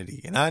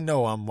sanity. And I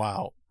know I'm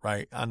wild,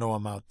 right? I know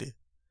I'm out there.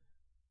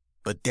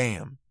 But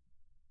damn.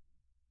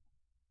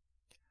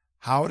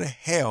 How the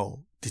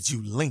hell did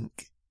you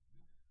link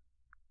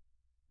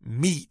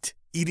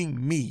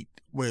eating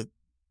meat with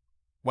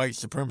white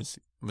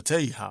supremacy? I'm going to tell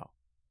you how.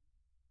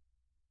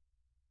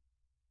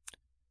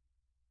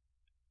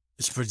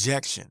 It's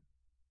projection.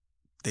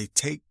 They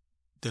take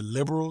the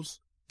liberals,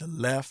 the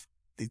left,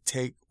 they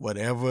take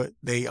whatever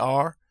they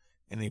are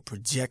and they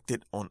project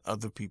it on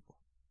other people.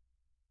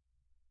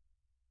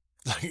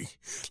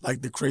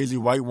 Like the crazy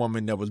white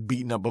woman that was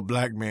beating up a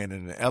black man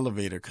in an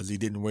elevator because he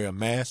didn't wear a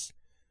mask.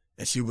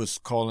 And she was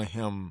calling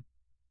him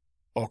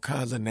all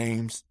kinds of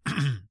names,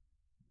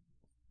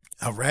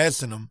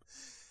 harassing him,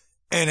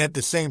 and at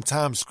the same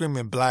time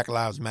screaming Black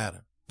Lives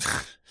Matter.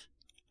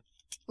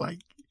 Like,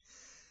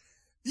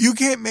 you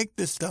can't make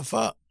this stuff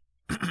up.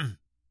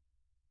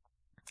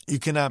 You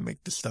cannot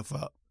make this stuff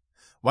up.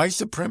 White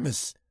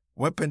supremacists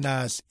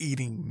weaponize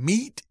eating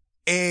meat,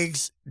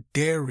 eggs,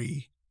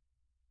 dairy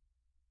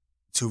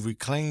to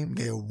reclaim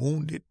their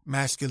wounded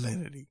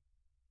masculinity.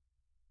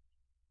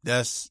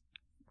 That's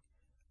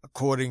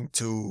according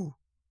to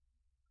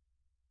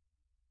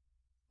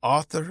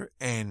author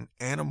and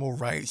animal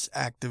rights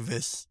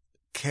activist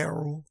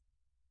Carol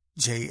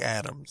J.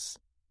 Adams.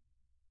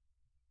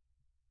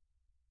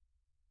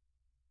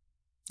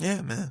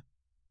 Yeah, man.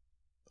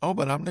 Oh,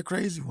 but I'm the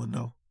crazy one,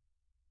 though.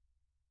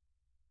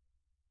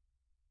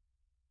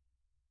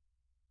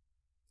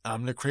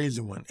 I'm the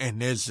crazy one.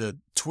 And there's a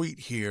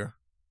tweet here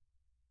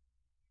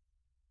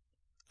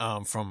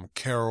from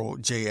Carol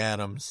J.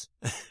 Adams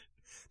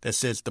that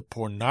says the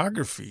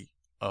pornography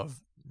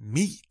of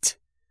meat.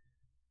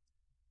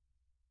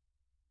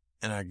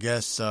 And I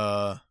guess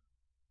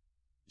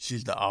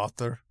she's the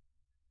author.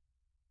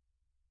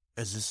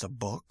 Is this a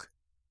book?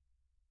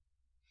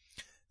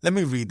 Let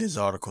me read this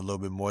article a little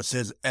bit more. It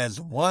says, as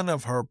one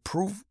of her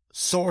proof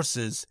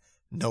sources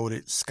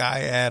noted,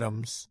 Sky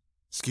Adams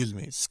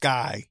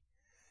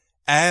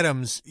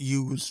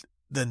used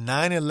the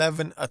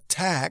 9/11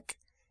 attack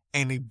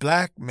and a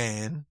black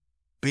man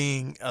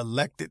being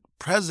elected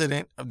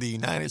president of the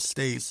United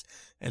States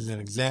as an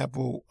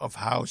example of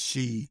how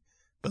she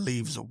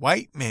believes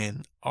white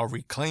men are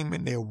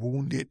reclaiming their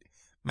wounded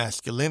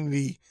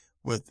masculinity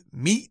with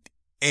meat,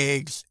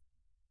 eggs,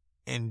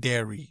 and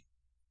dairy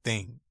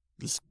thing.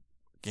 This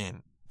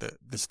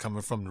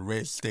coming from the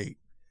red state.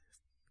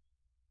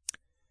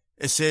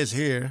 It says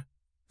here,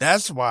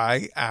 that's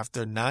why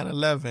after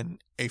 9/11,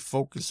 a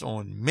focus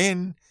on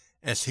men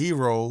as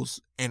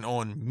heroes and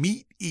on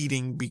meat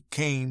eating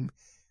became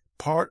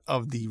part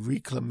of the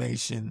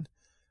reclamation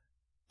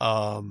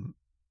of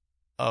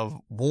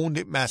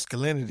wounded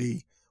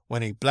masculinity.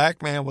 When a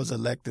black man was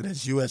elected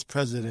as U.S.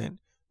 president,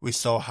 we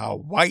saw how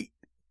white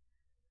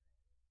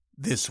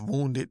this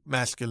wounded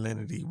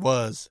masculinity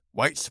was.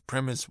 White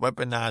supremacists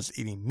weaponized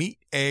eating meat,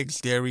 eggs,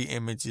 dairy,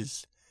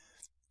 images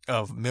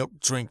of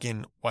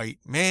milk-drinking white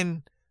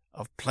men,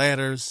 of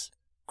platters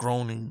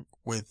groaning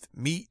with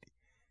meat,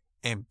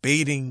 and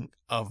baiting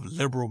of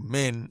liberal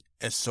men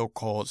as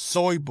so-called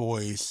soy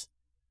boys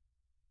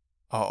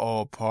are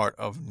all part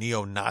of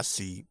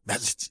neo-Nazi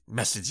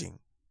messaging.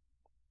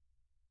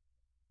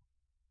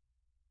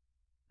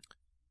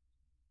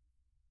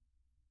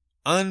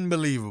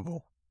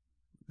 Unbelievable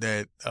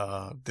that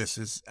this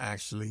is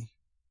actually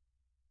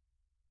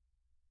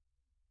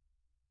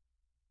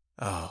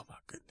Oh my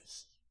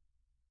goodness.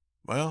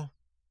 Well,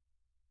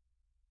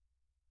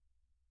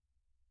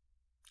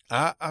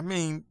 I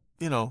mean,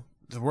 the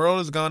world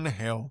has gone to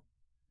hell.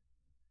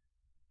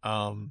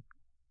 And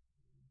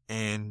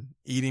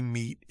eating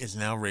meat is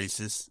now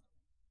racist.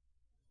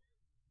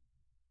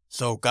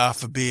 So God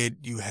forbid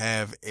you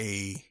have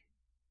if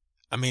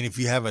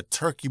you have a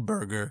turkey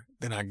burger,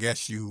 then I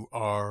guess you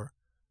are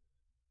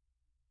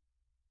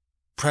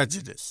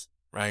prejudiced,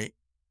 right?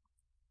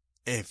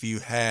 If you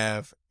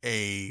have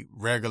a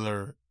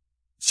regular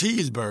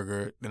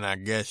cheeseburger, then I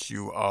guess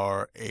you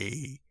are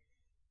a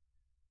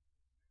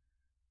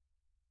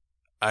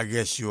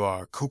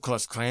Ku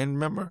Klux Klan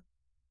member.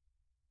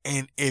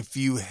 And if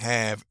you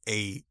have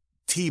a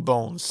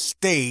T-bone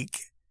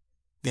steak,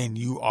 then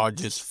you are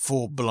just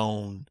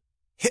full-blown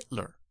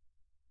Hitler,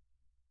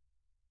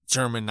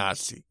 German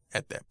Nazi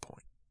at that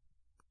point.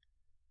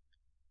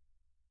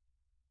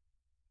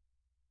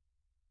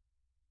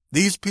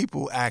 These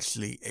people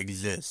actually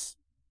exist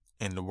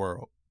in the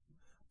world,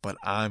 but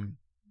I'm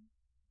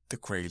the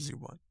crazy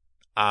one.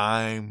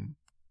 I'm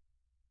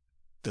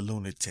the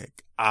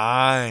lunatic.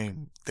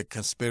 I'm the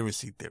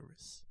conspiracy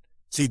theorist.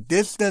 See,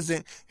 here's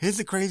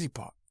the crazy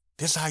part.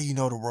 This is how you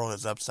know the world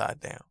is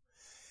upside down.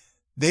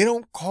 They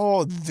don't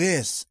call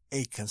this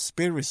a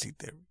conspiracy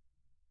theory.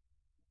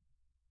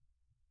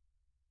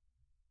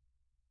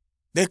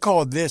 They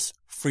call this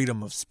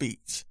freedom of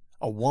speech.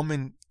 A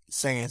woman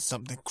saying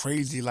something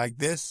crazy like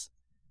this,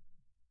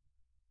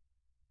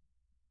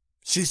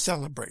 she's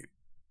celebrated.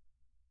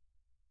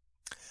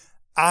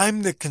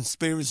 I'm the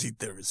conspiracy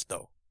theorist,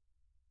 though.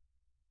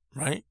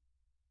 Right?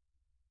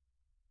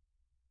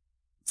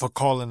 For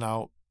calling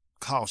out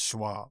Klaus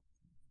Schwab.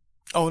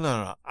 Oh,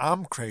 no.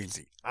 I'm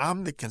crazy.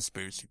 I'm the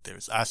conspiracy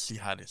theorist. I see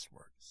how this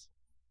works.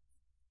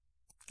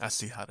 I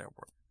see how that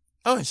works.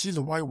 Oh, and she's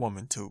a white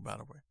woman, too, by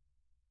the way.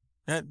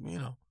 That,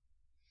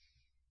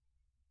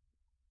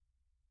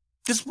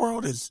 this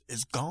world is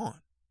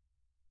gone.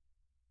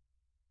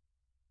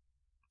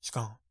 It's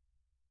gone.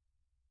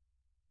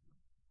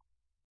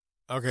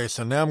 Okay,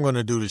 so now I'm going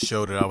to do the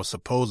show that I was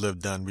supposed to have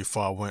done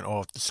before I went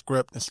off the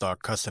script and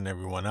start cussing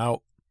everyone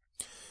out.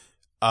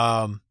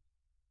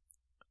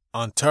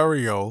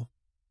 Ontario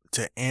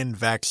to end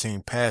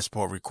vaccine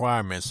passport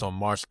requirements on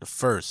March the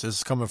 1st. This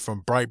is coming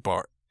from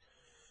Breitbart.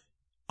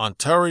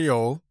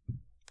 Ontario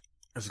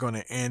is going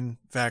to end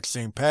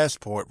vaccine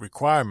passport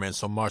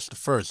requirements on March the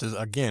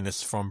 1st.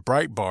 It's from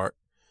Breitbart.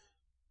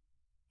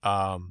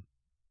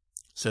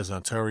 Says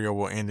Ontario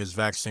will end its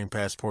vaccine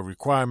passport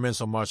requirements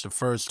on March the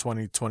 1st,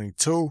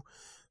 2022.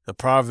 The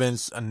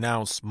province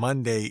announced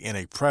Monday in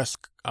a press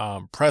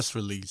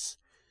release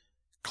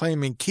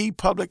claiming key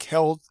public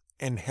health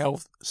and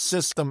health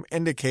system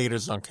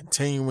indicators are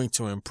continuing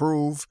to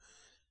improve.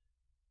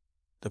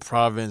 The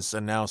province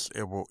announced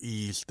it will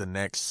ease the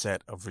next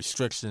set of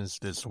restrictions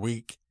this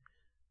week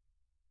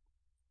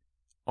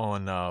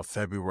on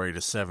February the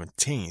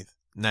 17th.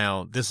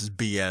 Now, this is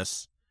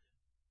BS.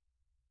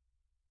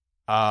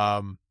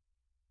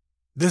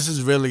 This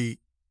is really,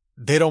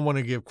 they don't want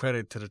to give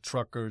credit to the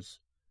truckers.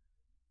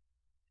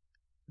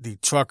 The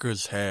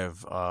truckers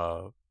have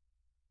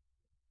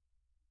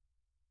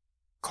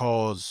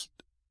caused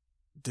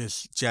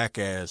this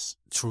jackass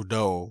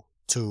Trudeau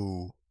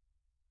to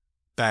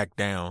back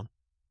down.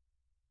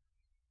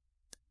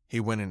 He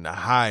went into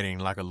hiding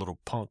like a little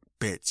punk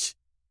bitch.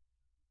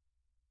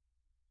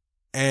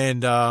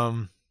 And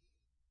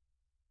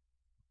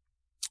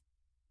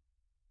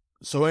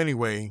so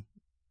anyway,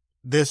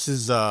 this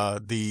is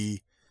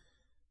the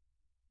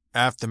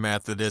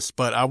aftermath of this.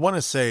 But I want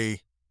to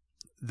say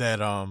that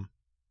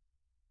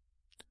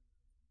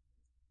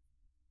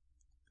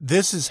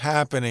this is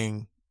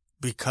happening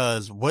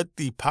because what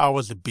the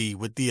powers that be,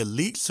 what the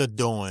elites are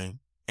doing,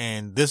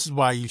 and this is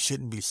why you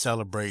shouldn't be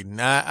celebrating.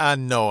 I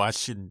know I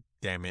shouldn't,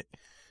 damn it.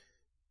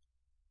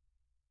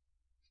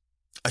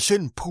 I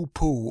shouldn't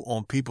poo-poo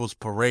on people's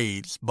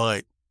parades,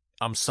 but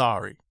I'm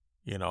sorry.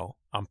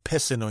 I'm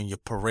pissing on your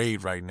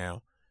parade right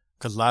now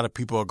because a lot of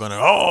people are going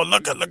to,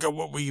 look at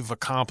what we've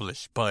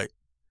accomplished. But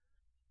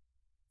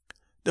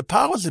the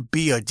powers that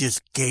be are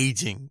just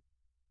gauging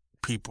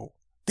people.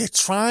 They're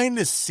trying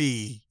to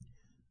see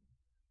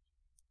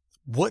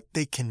what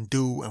they can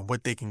do and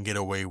what they can get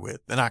away with.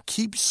 And I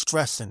keep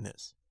stressing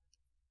this.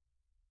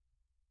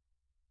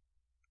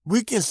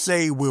 We can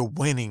say we're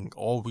winning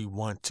all we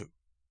want to.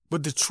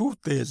 But the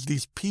truth is,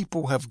 these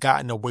people have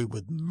gotten away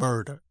with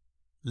murder.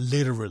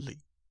 Literally.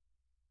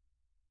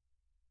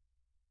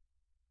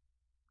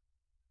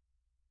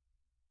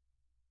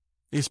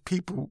 These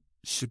people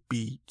should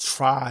be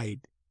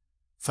tried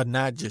for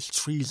not just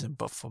treason,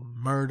 but for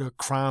murder,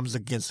 crimes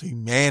against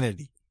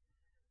humanity.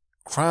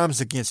 Crimes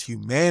against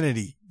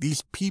humanity.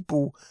 These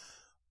people,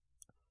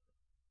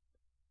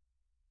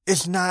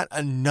 it's not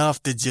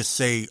enough to just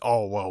say,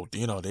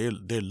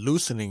 they're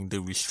loosening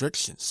the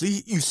restrictions.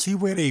 See, you see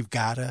where they've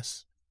got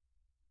us?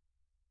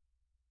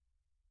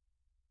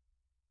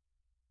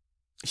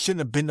 It shouldn't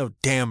have been no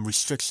damn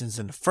restrictions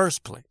in the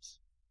first place.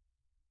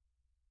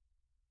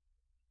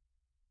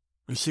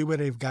 You see where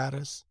they've got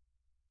us?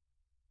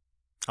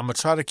 I'm going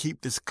to try to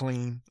keep this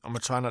clean. I'm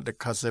going to try not to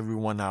cuss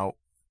everyone out.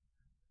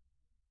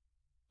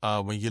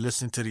 When you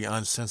listen to the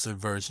uncensored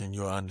version,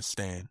 you'll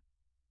understand.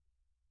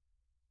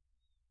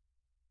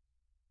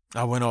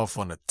 I went off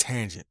on a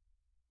tangent.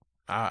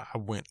 I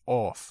went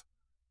off.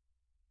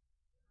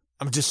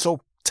 I'm just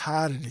so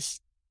tired of this.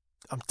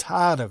 I'm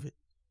tired of it.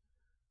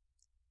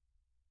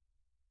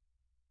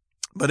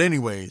 But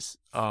anyways,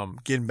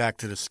 getting back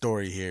to the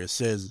story here, it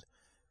says,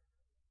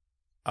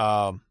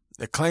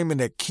 they're claiming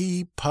that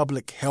key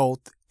public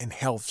health and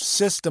health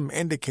system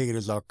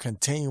indicators are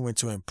continuing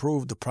to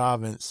improve. The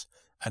province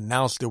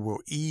announced it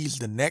will ease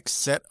the next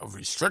set of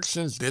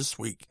restrictions this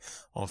week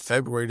on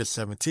February the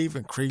 17th,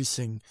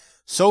 increasing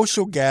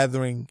social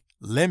gathering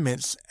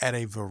limits at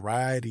a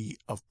variety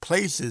of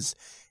places.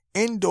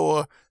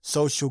 Indoor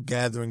social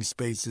gathering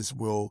spaces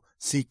will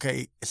see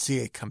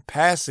a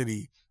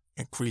capacity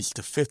increase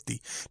to 50.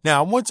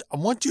 Now, I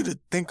want you to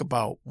think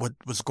about what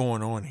was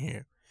going on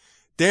here.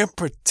 They're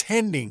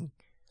pretending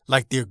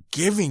like they're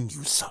giving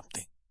you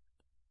something.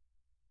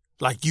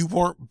 Like you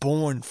weren't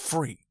born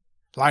free.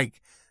 And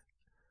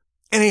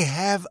they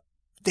have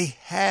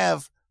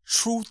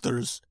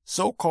truthers,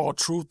 so-called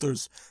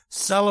truthers,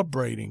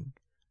 celebrating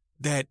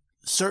that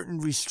certain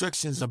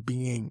restrictions are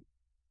being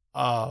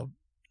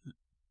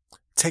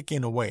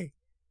taken away.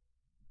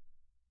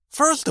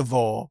 First of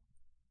all,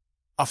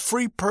 a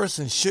free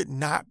person should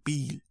not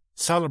be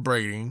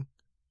celebrating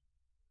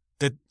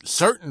that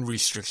certain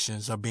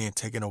restrictions are being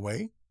taken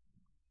away.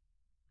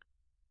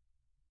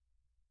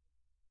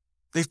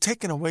 They've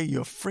taken away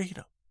your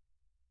freedom.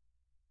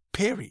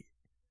 Period.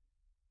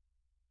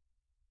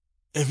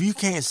 If you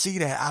can't see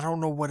that, I don't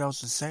know what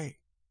else to say.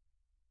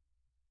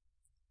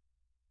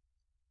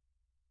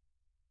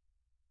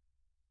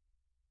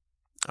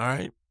 All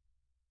right.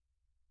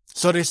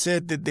 So they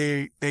said that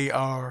they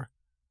are,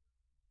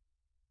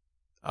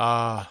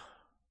 let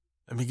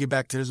me get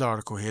back to this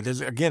article here.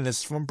 This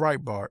is from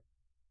Breitbart.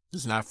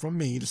 This is not from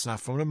me. This is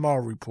not from the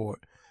Mar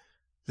Report.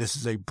 This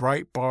is a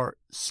Breitbart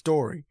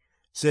story. It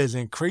says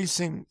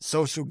increasing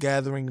social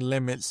gathering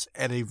limits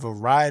at a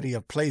variety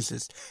of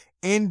places.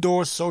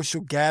 Indoor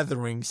social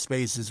gathering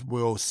spaces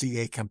will see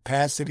a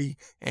capacity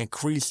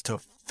increase to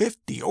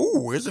 50.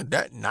 Oh, isn't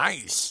that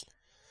nice?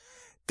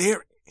 They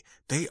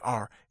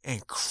are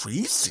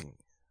increasing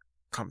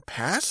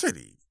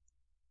capacity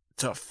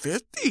to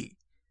 50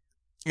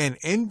 in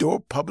indoor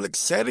public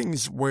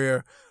settings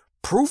where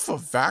proof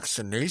of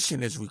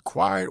vaccination is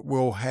required.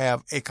 Will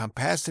have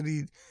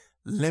capacity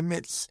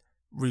limits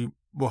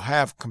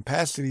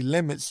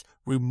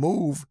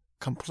removed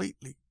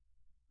completely,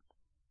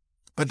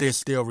 but they're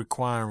still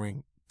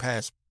requiring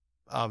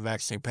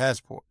vaccine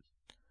passports.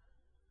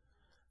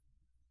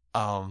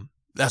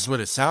 That's what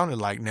it sounded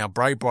like. Now,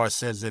 Breitbart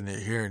says in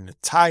the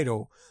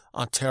title,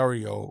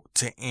 Ontario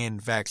to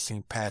end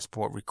vaccine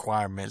passport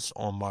requirements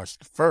on March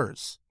the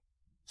 1st.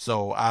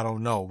 So I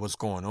don't know what's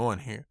going on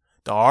here.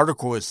 The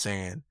article is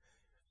saying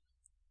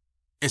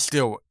it's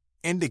still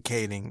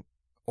indicating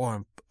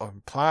or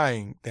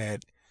implying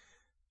that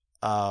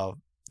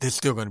there's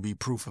still going to be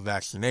proof of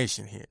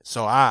vaccination here.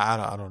 So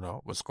I don't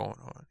know what's going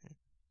on here.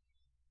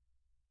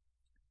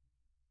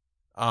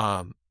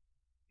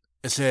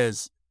 It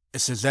says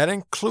that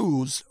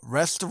includes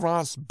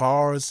restaurants,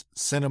 bars,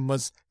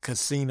 cinemas,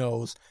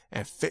 casinos,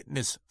 and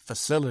fitness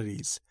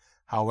facilities.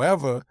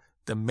 However,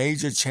 the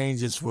major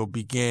changes will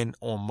begin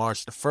on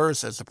March the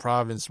 1st as the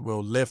province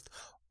will lift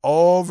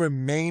all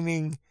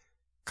remaining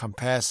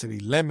capacity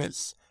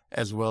limits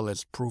as well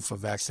as proof of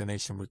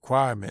vaccination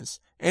requirements.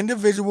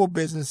 Individual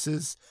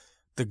businesses,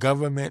 the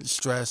government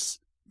stress,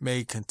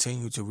 may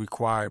continue to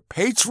require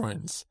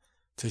patrons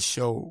to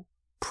show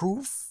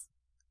proof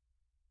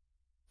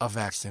of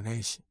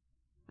vaccination.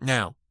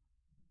 Now,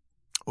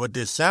 what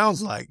this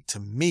sounds like to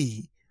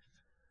me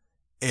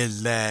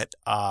is that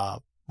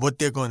what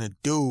they're going to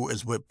do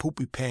is what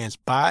Poopy Pants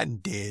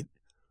Biden did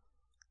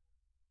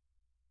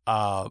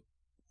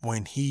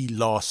when he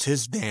lost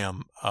his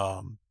damn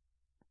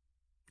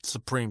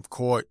Supreme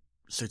Court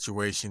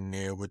situation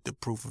there with the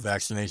proof of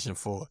vaccination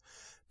for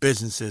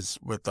businesses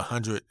with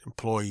 100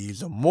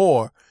 employees or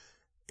more,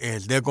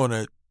 is they're going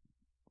to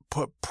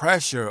put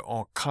pressure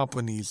on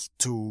companies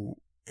to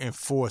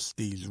enforce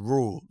these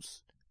rules.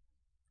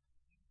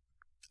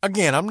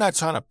 Again, I'm not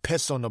trying to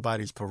piss on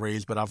nobody's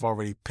parades, but I've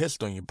already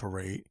pissed on your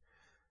parade.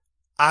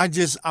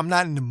 I'm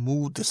not in the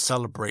mood to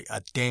celebrate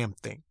a damn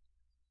thing.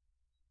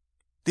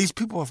 These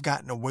people have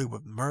gotten away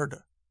with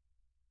murder.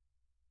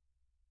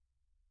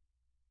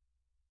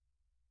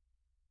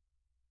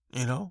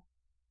 You know?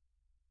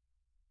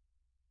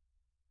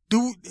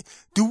 Do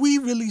we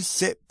really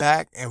sit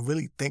back and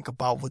really think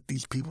about what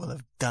these people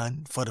have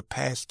done for the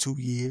past 2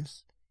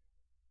 years?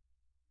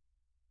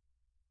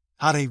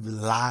 How they've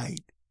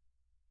lied.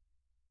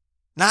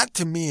 Not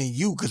to me and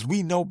you, because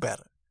we know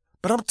better.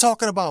 But I'm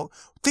talking about,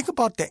 think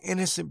about the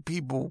innocent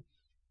people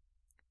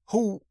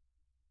who,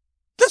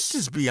 let's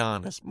just be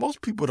honest,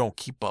 most people don't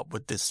keep up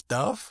with this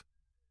stuff.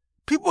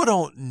 People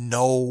don't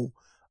know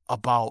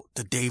about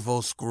the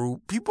Davos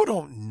group. People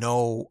don't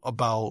know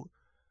about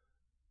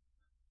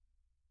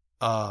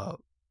uh,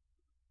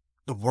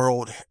 the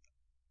World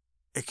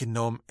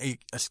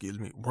Economic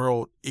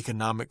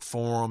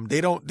Forum.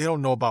 They don't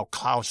know about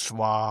Klaus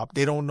Schwab.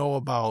 They don't know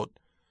about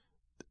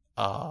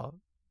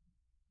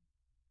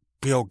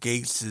Bill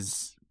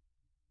Gates's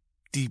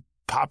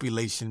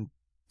depopulation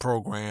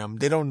program.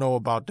 They don't know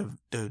about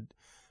the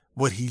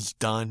what he's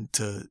done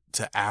to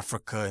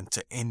Africa and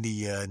to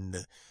India,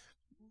 and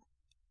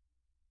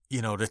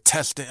the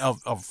testing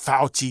of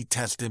Fauci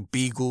testing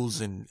beagles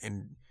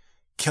and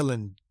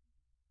killing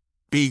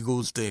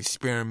beagles to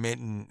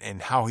experiment,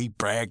 and how he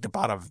bragged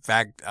about a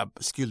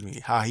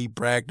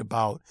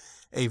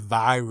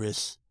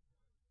virus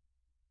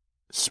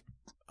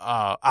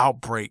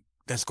outbreak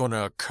that's going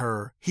to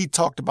occur. He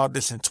talked about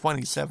this in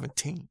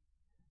 2017.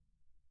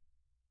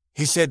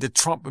 He said the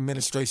Trump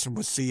administration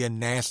would see a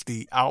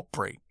nasty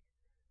outbreak.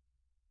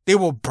 They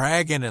were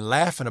bragging and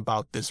laughing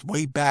about this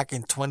way back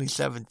in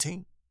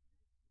 2017.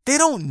 They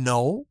don't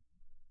know.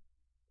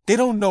 They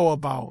don't know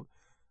about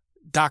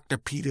Dr.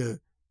 Peter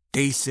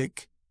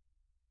Daszak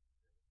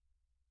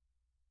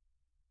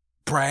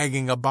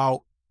bragging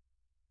about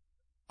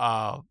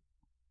how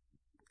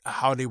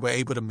they were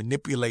able to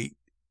manipulate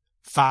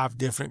 5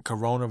 different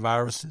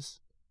coronaviruses.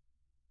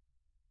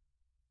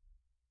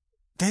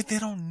 They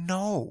don't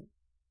know,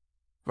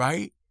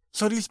 right?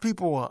 So these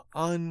people are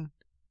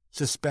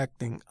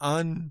unsuspecting,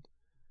 unable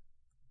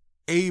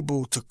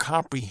to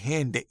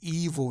comprehend the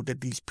evil that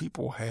these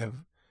people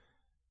have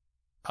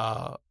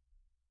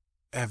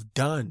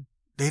done.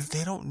 They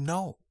don't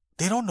know.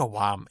 They don't know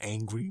why I'm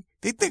angry.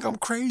 They think I'm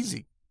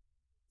crazy.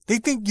 They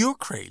think you're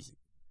crazy.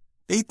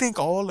 They think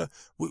we're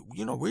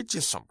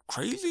just some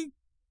crazy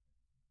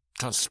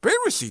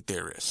conspiracy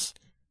theorists.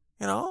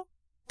 They don't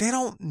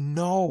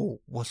know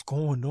what's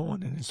going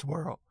on in this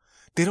world.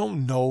 They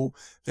don't know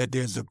that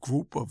there's a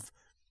group of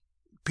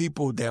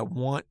people that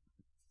want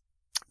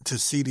to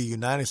see the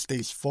United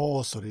States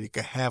fall so that they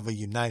can have a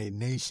United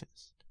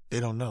Nations. They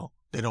don't know.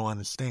 They don't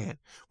understand.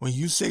 When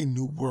you say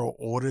New World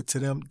Order to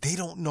them, they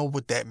don't know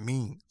what that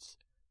means.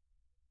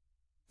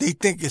 They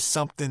think it's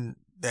something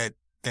that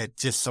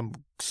just some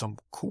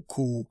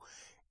cuckoo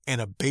in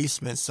a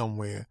basement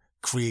somewhere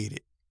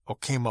created or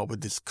came up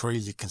with this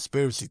crazy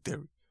conspiracy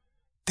theory.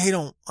 They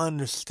don't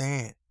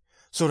understand.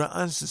 So the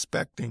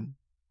unsuspecting,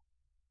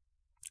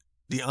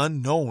 the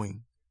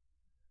unknowing,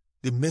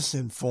 the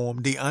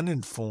misinformed, the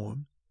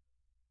uninformed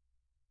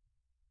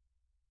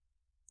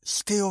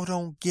still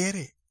don't get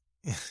it.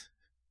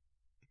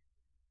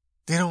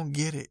 They don't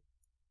get it.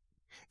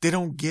 They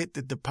don't get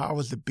that the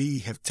powers that be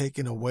have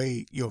taken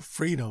away your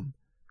freedom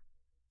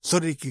so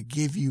they could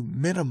give you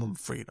minimum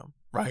freedom,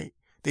 right?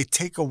 They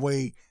take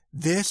away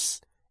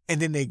this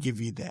and then they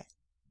give you that.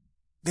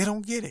 They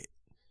don't get it.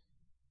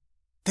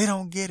 They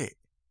don't get it.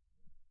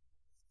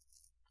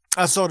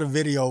 I saw the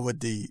video with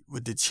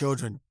the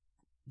children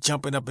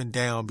jumping up and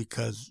down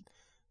because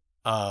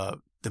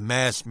the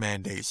mask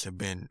mandates have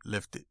been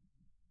lifted.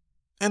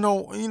 And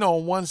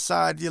on one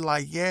side you're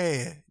like,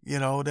 yeah,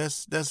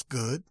 that's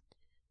good.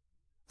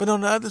 But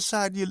on the other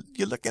side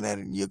you're looking at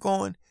it and you're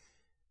going,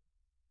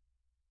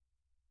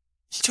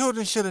 these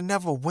children should have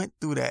never went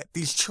through that.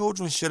 These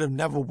children should have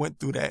never went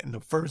through that in the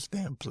first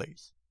damn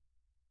place.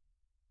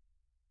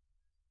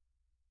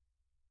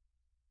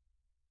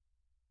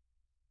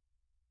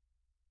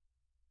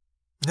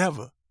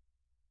 Never.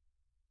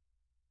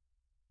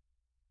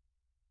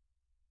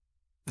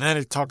 Now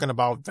they're talking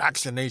about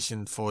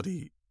vaccination for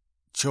the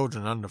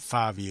children under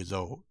 5 years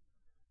old.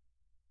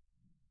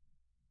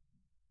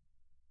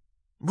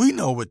 We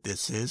know what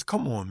this is.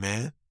 Come on,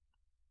 man.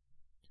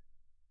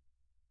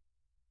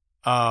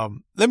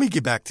 Let me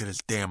get back to this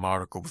damn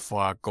article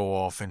before I go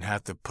off and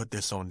have to put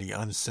this on the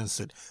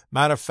uncensored.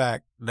 Matter of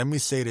fact, let me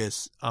say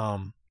this.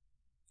 Morrow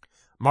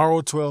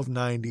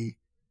 1290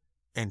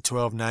 and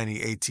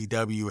 1290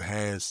 ATW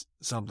has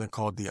something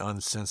called the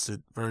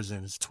uncensored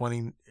version. It's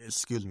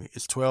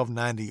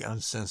 1290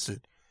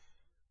 uncensored.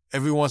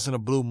 Every once in a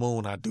blue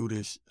moon, I do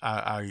this.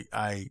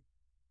 I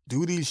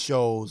do these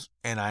shows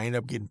and I end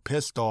up getting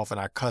pissed off and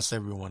I cuss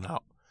everyone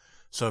out.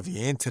 So if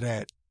you're into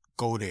that,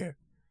 go there.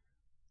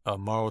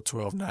 Morrow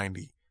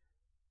 1290.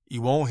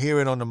 You won't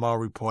hear it on the Morrow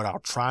Report. I'll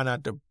try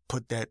not to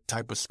put that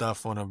type of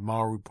stuff on the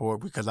Morrow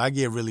Report because I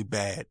get really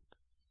bad.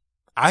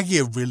 I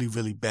get really,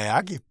 really bad.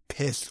 I get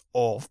pissed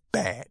off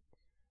bad.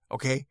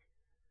 Okay?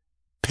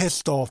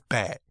 Pissed off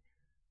bad.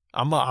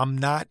 I'm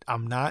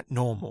not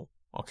normal.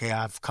 Okay?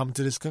 I've come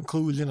to this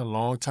conclusion a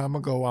long time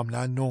ago. I'm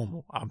not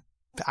normal.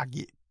 I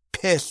get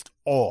pissed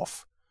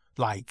off.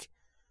 Like,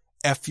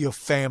 F your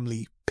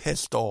family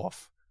pissed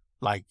off.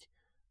 Like,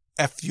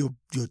 F your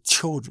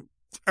children.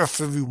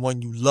 F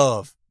everyone you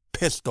love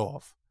pissed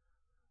off.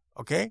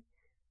 Okay?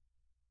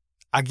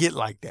 I get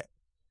like that.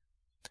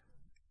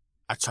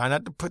 I try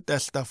not to put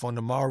that stuff on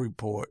the Morrow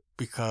Report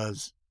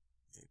because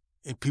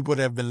if people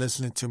that have been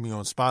listening to me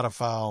on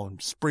Spotify, on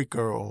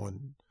Spreaker,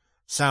 on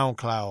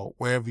SoundCloud,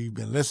 wherever you've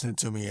been listening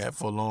to me at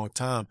for a long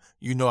time,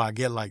 I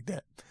get like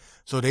that.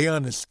 So they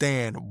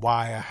understand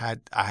why I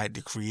had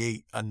to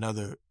create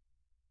another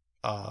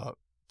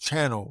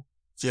channel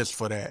just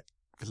for that.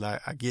 because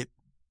I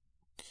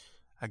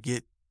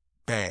get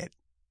bad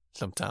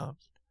sometimes.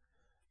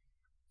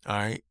 All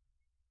right.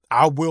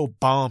 I will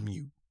bomb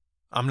you.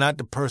 I'm not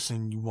the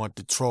person you want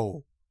to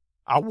troll.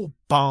 I will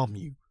bomb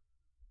you.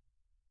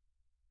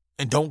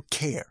 And don't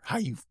care how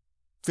you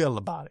feel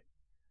about it.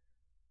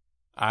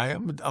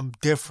 I'm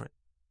different.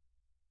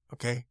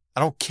 Okay? I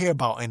don't care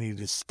about any of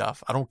this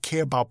stuff. I don't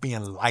care about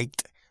being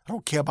liked. I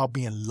don't care about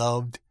being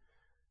loved.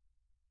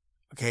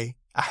 Okay?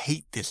 I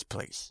hate this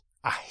place.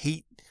 I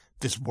hate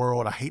this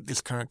world. I hate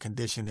this current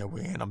condition that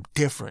we're in. I'm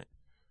different.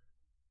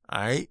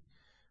 All right?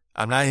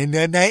 I'm not in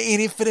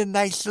it for the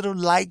nice little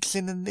likes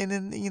and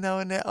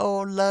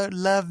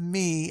love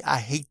me. I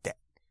hate that.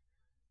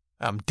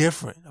 I'm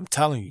different. I'm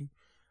telling you.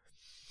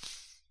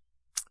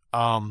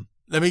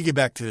 Let me get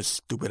back to this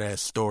stupid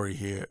ass story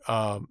here.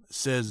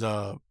 Says,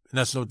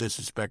 that's no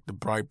disrespect to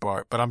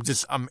Breitbart, but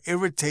I'm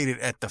irritated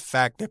at the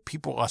fact that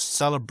people are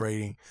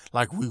celebrating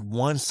like we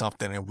won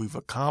something and we've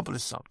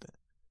accomplished something.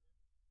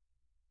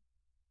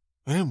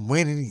 We didn't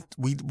win any.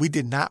 We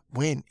did not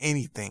win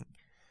anything.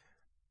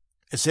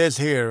 It says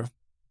here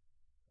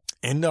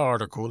in the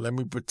article, let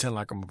me pretend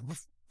like I'm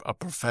a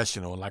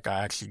professional, like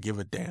I actually give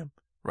a damn,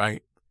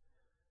 right?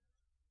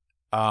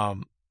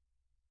 It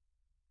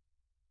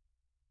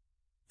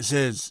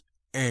says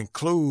it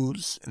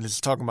includes, and this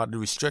is talking about the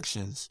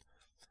restrictions,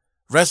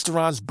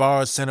 restaurants,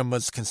 bars,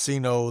 cinemas,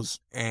 casinos,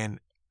 and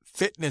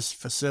fitness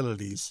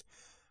facilities.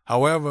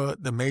 However,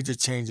 the major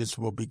changes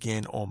will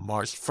begin on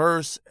March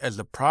 1st as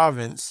the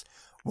province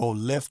will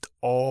lift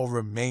all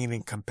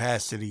remaining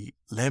capacity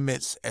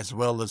limits as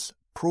well as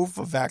proof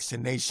of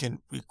vaccination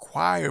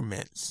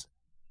requirements.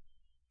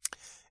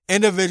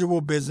 Individual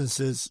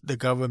businesses, the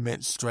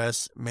government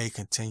stress, may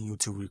continue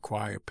to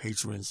require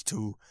patrons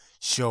to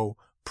show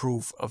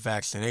proof of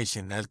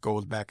vaccination. That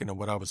goes back into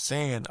what I was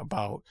saying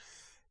about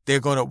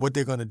what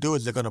they're gonna do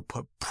is they're gonna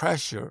put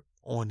pressure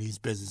on these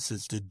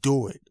businesses to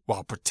do it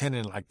while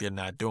pretending like they're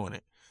not doing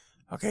it.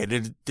 Okay,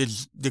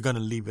 they're gonna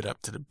leave it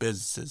up to the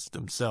businesses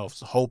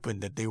themselves,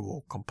 hoping that they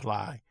will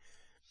comply.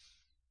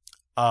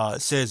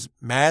 It says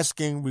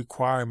masking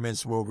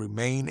requirements will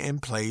remain in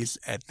place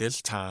at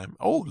this time.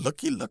 Oh,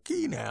 looky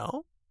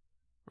now,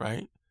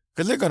 right?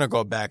 Because they're gonna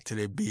go back to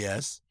their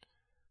BS.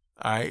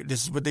 All right,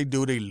 this is what they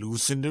do. They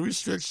loosen the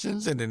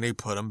restrictions and then they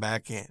put them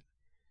back in. It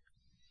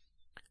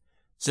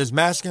says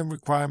masking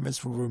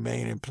requirements will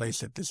remain in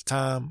place at this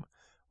time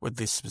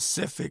with a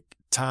specific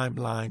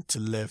timeline to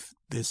lift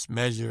this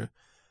measure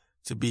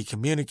to be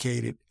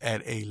communicated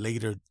at a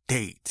later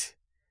date.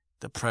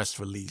 The press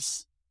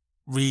release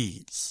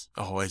reads,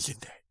 oh,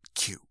 isn't that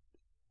cute?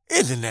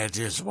 Isn't that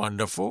just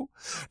wonderful?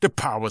 The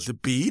powers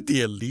that be,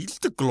 the elites,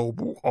 the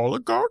global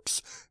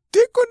oligarchs,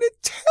 they're going to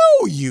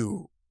tell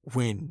you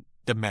when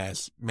the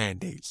mask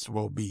mandates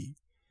will be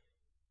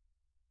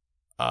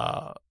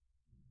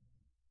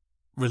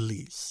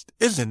released.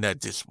 Isn't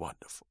that just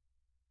wonderful?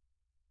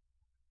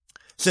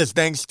 It says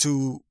thanks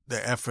to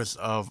the efforts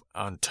of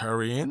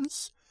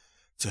Ontarians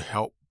to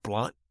help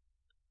blunt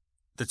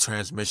the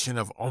transmission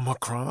of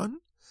Omicron,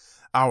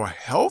 our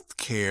health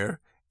care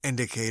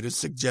indicators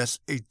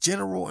suggest a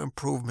general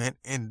improvement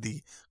in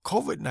the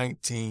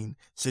COVID-19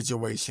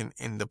 situation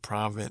in the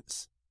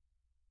province.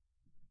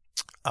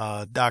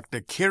 Dr.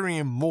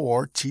 Kieran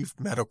Moore, Chief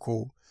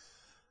Medical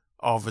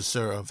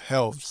Officer of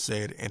Health,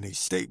 said in a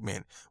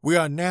statement, "We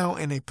are now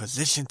in a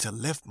position to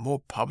lift more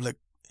public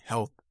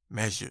health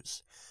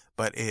measures,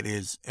 but it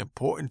is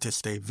important to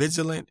stay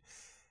vigilant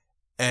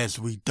as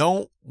we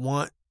don't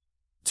want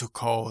to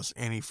cause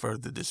any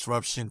further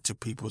disruption to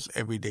people's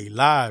everyday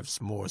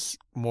lives." More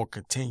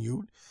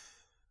continued,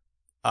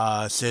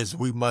 says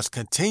we must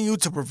continue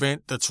to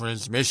prevent the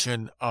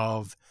transmission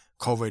of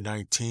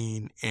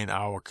COVID-19 in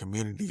our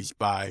communities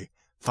by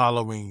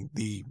following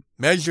the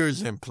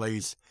measures in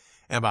place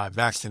and by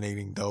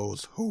vaccinating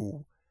those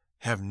who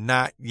have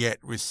not yet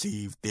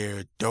received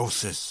their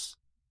doses.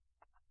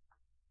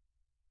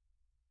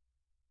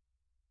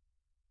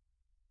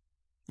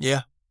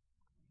 Yeah.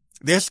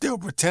 They're still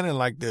pretending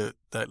like the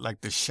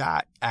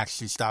shot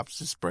actually stops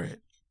the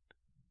spread.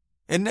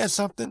 Isn't that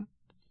something?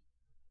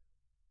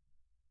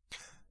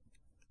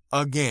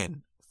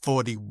 Again,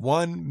 for the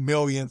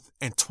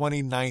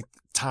 1,029th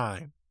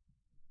time,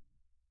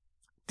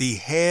 the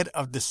head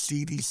of the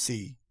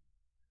CDC,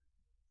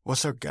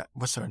 what's her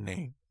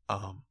name?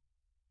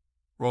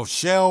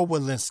 Rochelle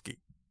Walensky,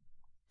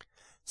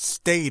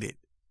 stated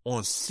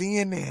on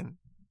CNN,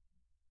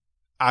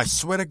 I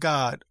swear to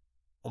God,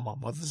 on my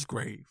mother's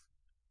grave,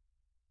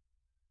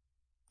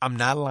 I'm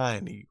not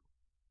lying to you.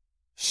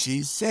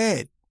 She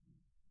said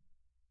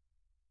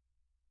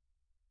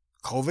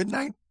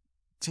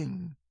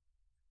COVID-19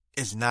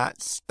 is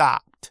not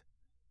stopped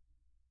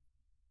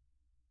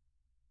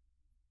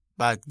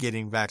by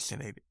getting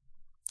vaccinated.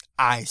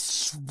 I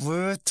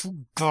swear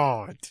to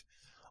God,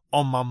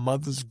 on my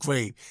mother's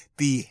grave,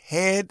 the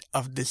head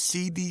of the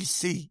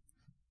CDC,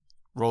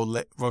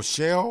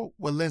 Rochelle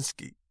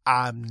Walensky,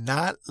 I'm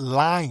not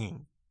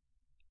lying.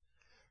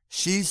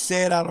 She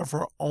said out of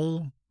her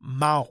own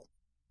mouth,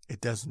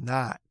 it does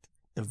not.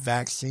 The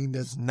vaccine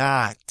does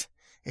not.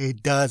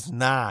 It does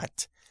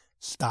not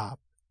stop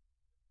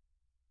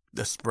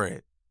the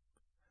spread.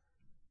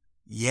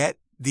 Yet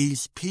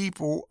these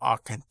people are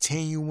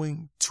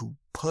continuing to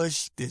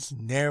push this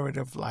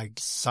narrative like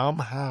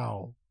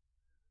somehow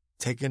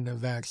taking the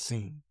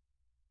vaccine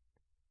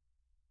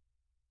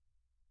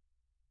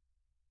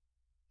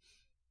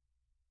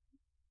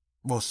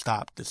will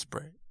stop the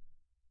spread.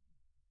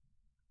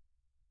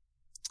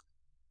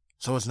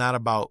 So it's not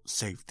about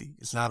safety.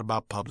 It's not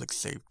about public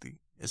safety.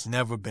 It's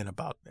never been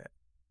about that.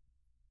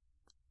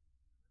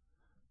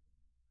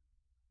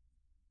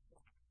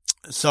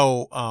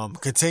 So,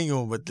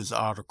 continuing with this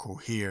article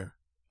here,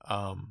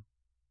 from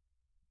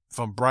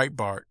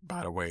Breitbart,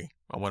 by the way,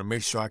 I want to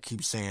make sure I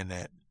keep saying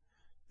that.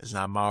 It's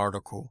not my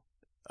article.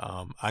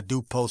 I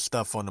do post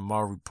stuff on the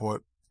Mar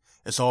Report.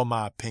 It's all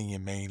my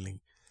opinion mainly,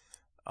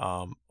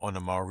 on the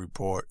Mar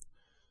Report.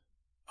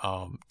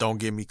 Don't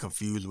get me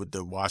confused with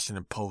the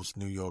Washington Post,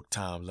 New York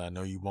Times. I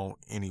know you won't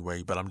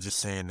anyway, but I'm just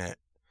saying that.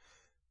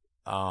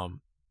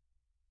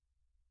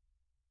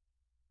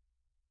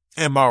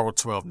 And Morrow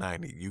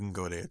 1290, you can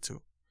go there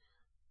too.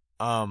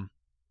 But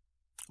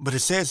it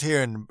says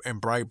here in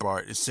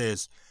Breitbart, it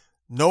says,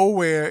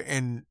 nowhere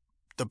in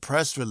the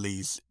press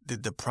release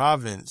did the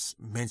province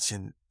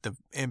mention the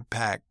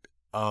impact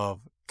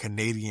of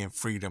Canadian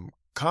Freedom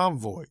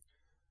Convoy,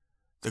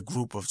 the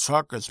group of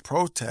truckers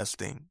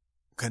protesting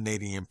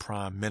Canadian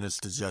Prime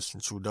Minister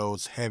Justin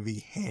Trudeau's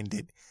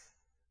heavy-handed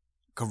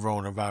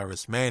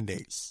coronavirus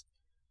mandates.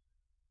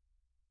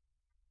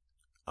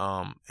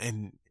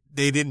 And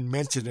they didn't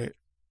mention it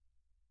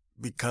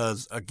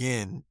because,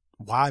 again,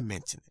 why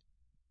mention it?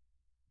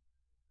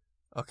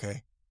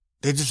 Okay.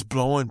 They're just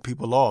blowing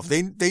people off.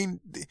 They're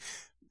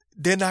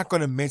not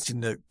going to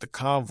mention the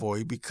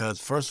convoy because,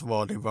 first of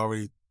all, they've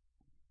already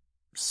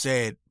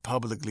said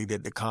publicly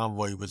that the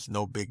convoy was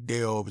no big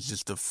deal. It was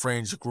just a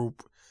fringe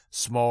group,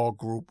 small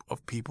group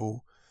of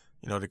people.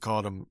 You know, they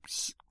call them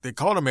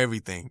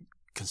everything.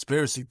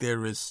 Conspiracy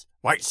theorists,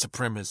 white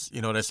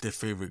supremacists, that's their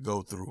favorite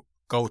go-to.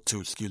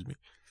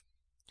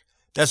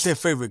 That's their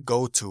favorite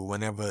go-to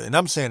whenever, and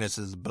I'm saying this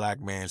as a black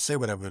man, say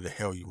whatever the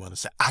hell you want to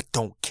say. I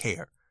don't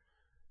care.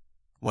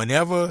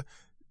 Whenever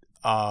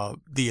the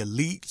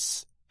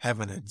elites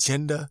have an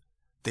agenda,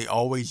 they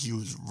always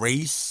use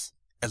race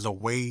as a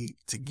way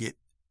to get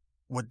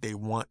what they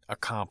want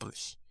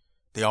accomplished.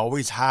 They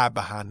always hide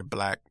behind the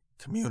black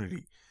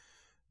community.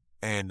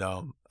 And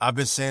I've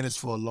been saying this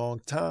for a long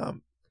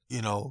time,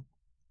 and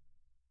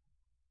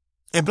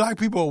black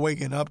people are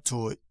waking up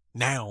to it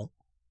now.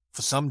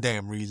 For some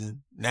damn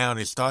reason. Now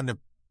they're starting to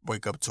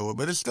wake up to it,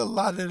 but there's still a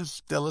lot that are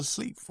still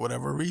asleep for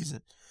whatever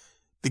reason.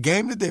 The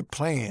game that they're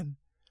playing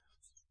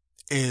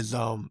is,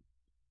 damn,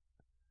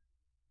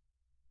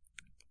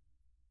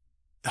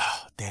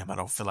 I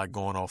don't feel like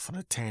going off on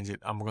a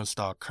tangent. I'm going to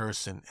start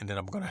cursing, and then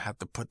I'm going to have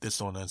to put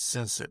this on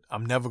uncensored.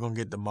 I'm never going to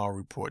get the Mar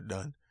Report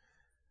done.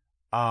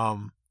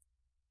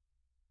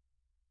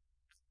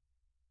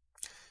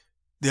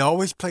 They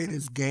always play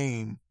this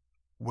game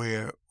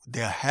where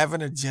they'll have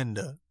an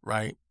agenda,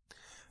 right?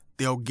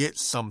 They'll get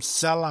some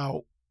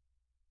sellout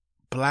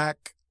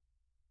black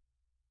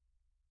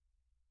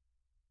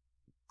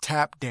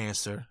tap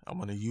dancer. I'm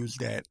going to use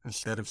that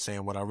instead of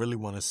saying what I really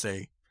want to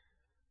say.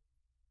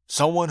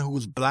 Someone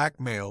who's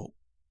blackmailed,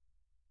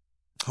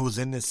 who's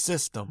in this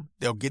system,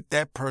 they'll get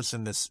that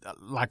person that's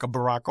like a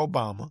Barack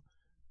Obama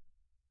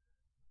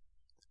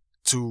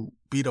to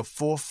be the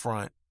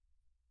forefront,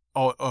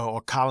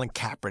 or Colin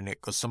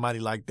Kaepernick or somebody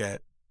like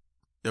that.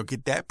 They'll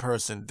get that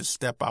person to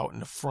step out in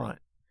the front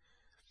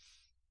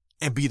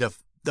and be the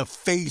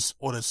face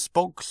or the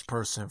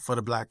spokesperson for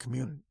the black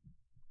community.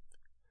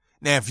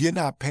 Now, if you're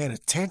not paying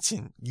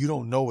attention, you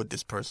don't know what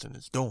this person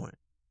is doing.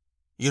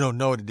 You don't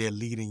know that they're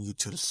leading you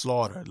to the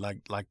slaughter,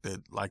 like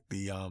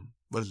the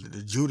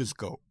Judas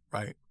goat,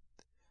 right?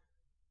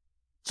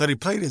 So they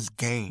play this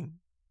game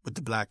with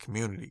the black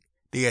community.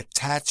 They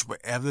attach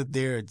whatever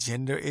their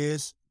agenda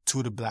is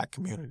to the black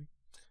community,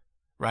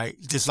 right?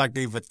 Just like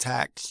they've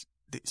attacked.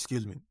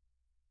 Excuse me.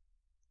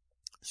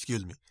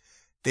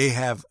 They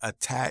have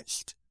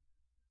attached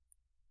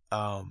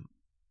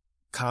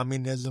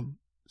communism,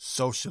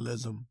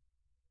 socialism,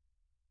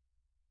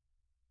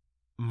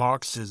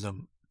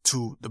 Marxism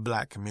to the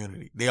black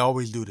community. They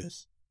always do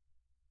this.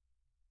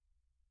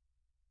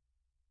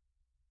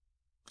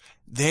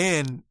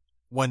 Then,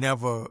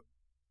 whenever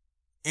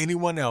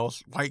anyone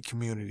else, white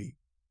community,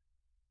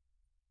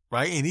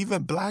 right, and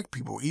even black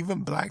people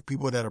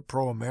that are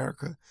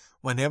pro-America,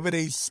 whenever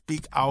they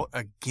speak out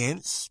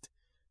against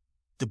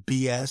the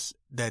BS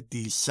that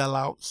these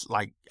sellouts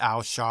like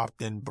Al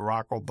Sharpton,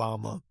 Barack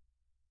Obama,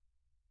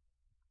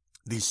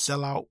 these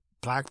sellout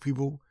black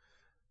people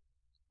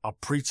are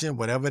preaching,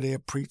 whatever they're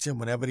preaching,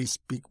 whenever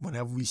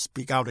we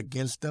speak out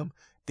against them,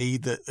 they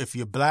either, if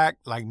you're black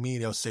like me,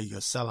 they'll say you're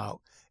a sellout.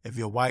 If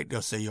you're white,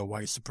 they'll say you're a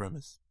white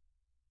supremacist.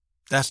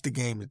 That's the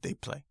game that they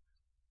play.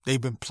 They've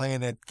been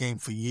playing that game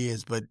for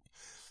years, but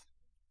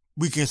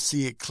we can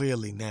see it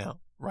clearly now,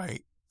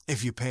 right?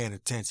 If you're paying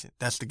attention,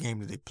 that's the game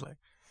that they play.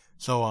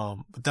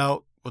 So,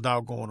 without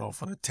without going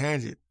off on a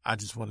tangent, I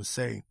just want to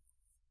say,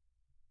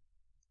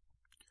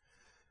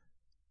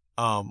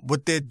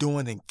 what they're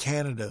doing in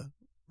Canada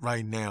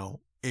right now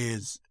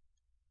is,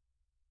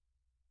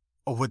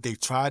 or what they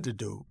tried to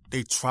do,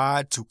 they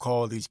tried to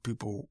call these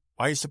people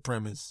white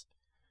supremacists,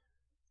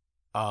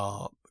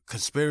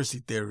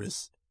 conspiracy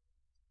theorists,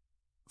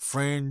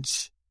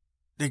 fringe.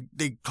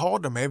 They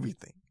called them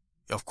everything.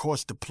 Of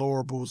course,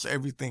 deplorables,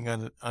 everything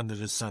under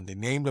the sun. They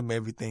named them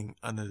everything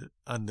under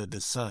the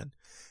sun.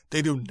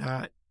 They do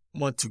not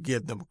want to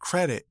give them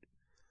credit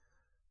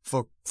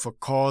for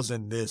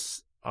causing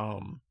this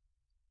I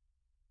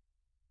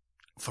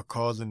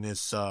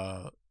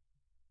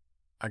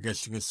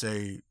guess you could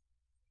say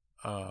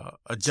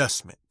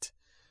adjustment.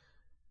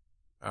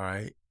 All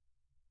right.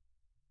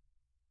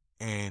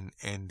 And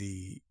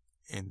the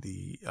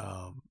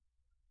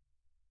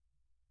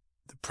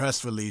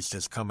press release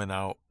that's coming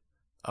out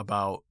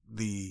about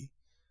the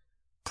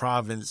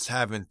province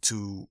having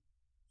to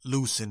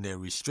loosen their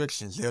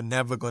restrictions, they're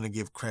never going to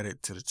give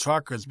credit to the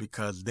truckers,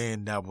 because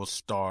then that will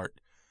start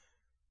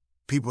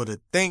people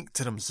to think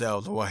to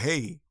themselves, well,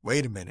 hey,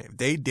 wait a minute, if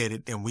they did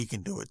it, then we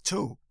can do it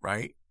too,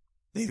 right?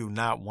 They do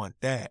not want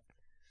that.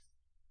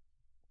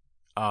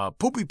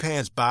 Poopy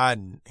Pants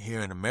Biden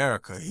here in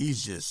America,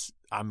 he's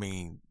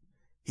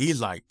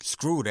like,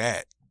 screw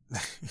that.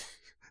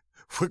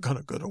 We're going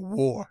to go to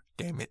war,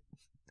 damn it.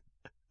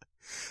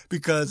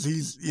 Because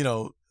he's,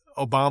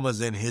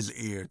 Obama's in his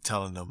ear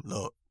telling them,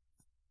 look,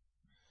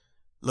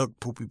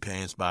 Poopy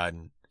Pants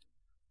Biden,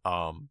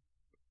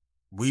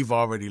 we've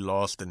already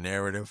lost the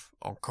narrative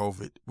on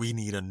COVID. We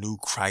need a new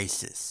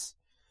crisis.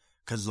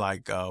 Cause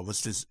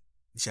what's this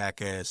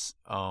jackass,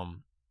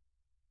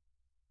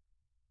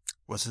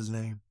 what's his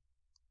name?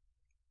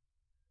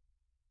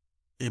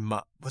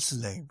 What's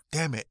his name?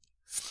 Damn it.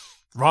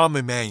 Rahm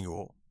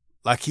Emanuel.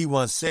 Like he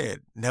once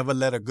said, never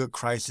let a good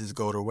crisis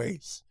go to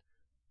waste.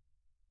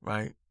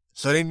 Right?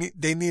 So they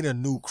need a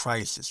new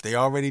crisis. They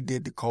already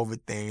did the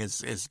COVID thing.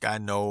 It's I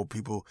know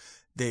people,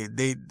 the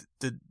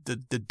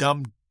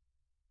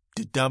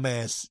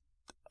dumbass,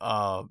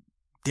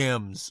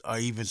 Dems are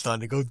even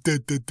starting to go, duh,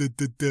 duh, duh,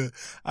 duh, duh.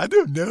 I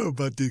don't know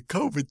about the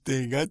COVID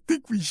thing. I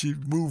think we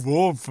should move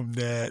on from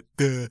that.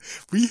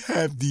 We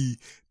have the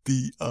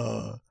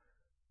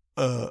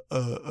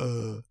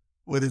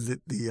what is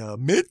it? The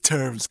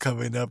midterms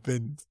coming up,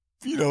 and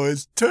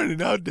it's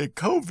turning out that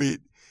COVID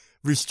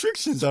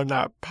restrictions are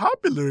not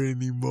popular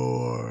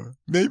anymore.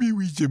 Maybe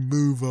we should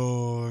move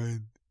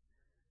on.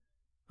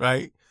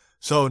 Right?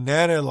 So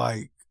now they're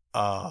like,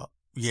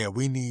 yeah,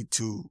 we need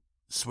to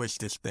switch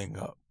this thing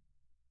up.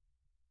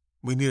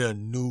 We need a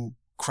new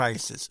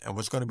crisis. And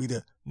what's going to be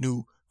the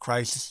new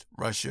crisis?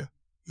 Russia,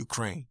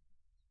 Ukraine.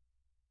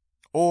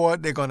 Or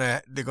they're going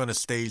to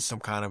stage some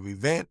kind of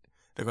event.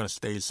 They're going to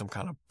stage some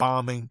kind of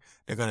bombing.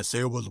 They're going to say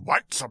it was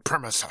white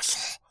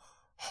supremacists.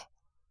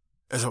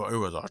 It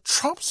was a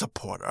Trump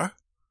supporter.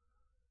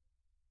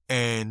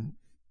 And,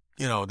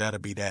 that'll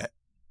be that.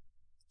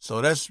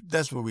 So that's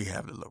what we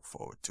have to look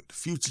forward to. The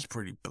future's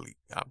pretty bleak,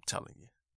 I'm telling you.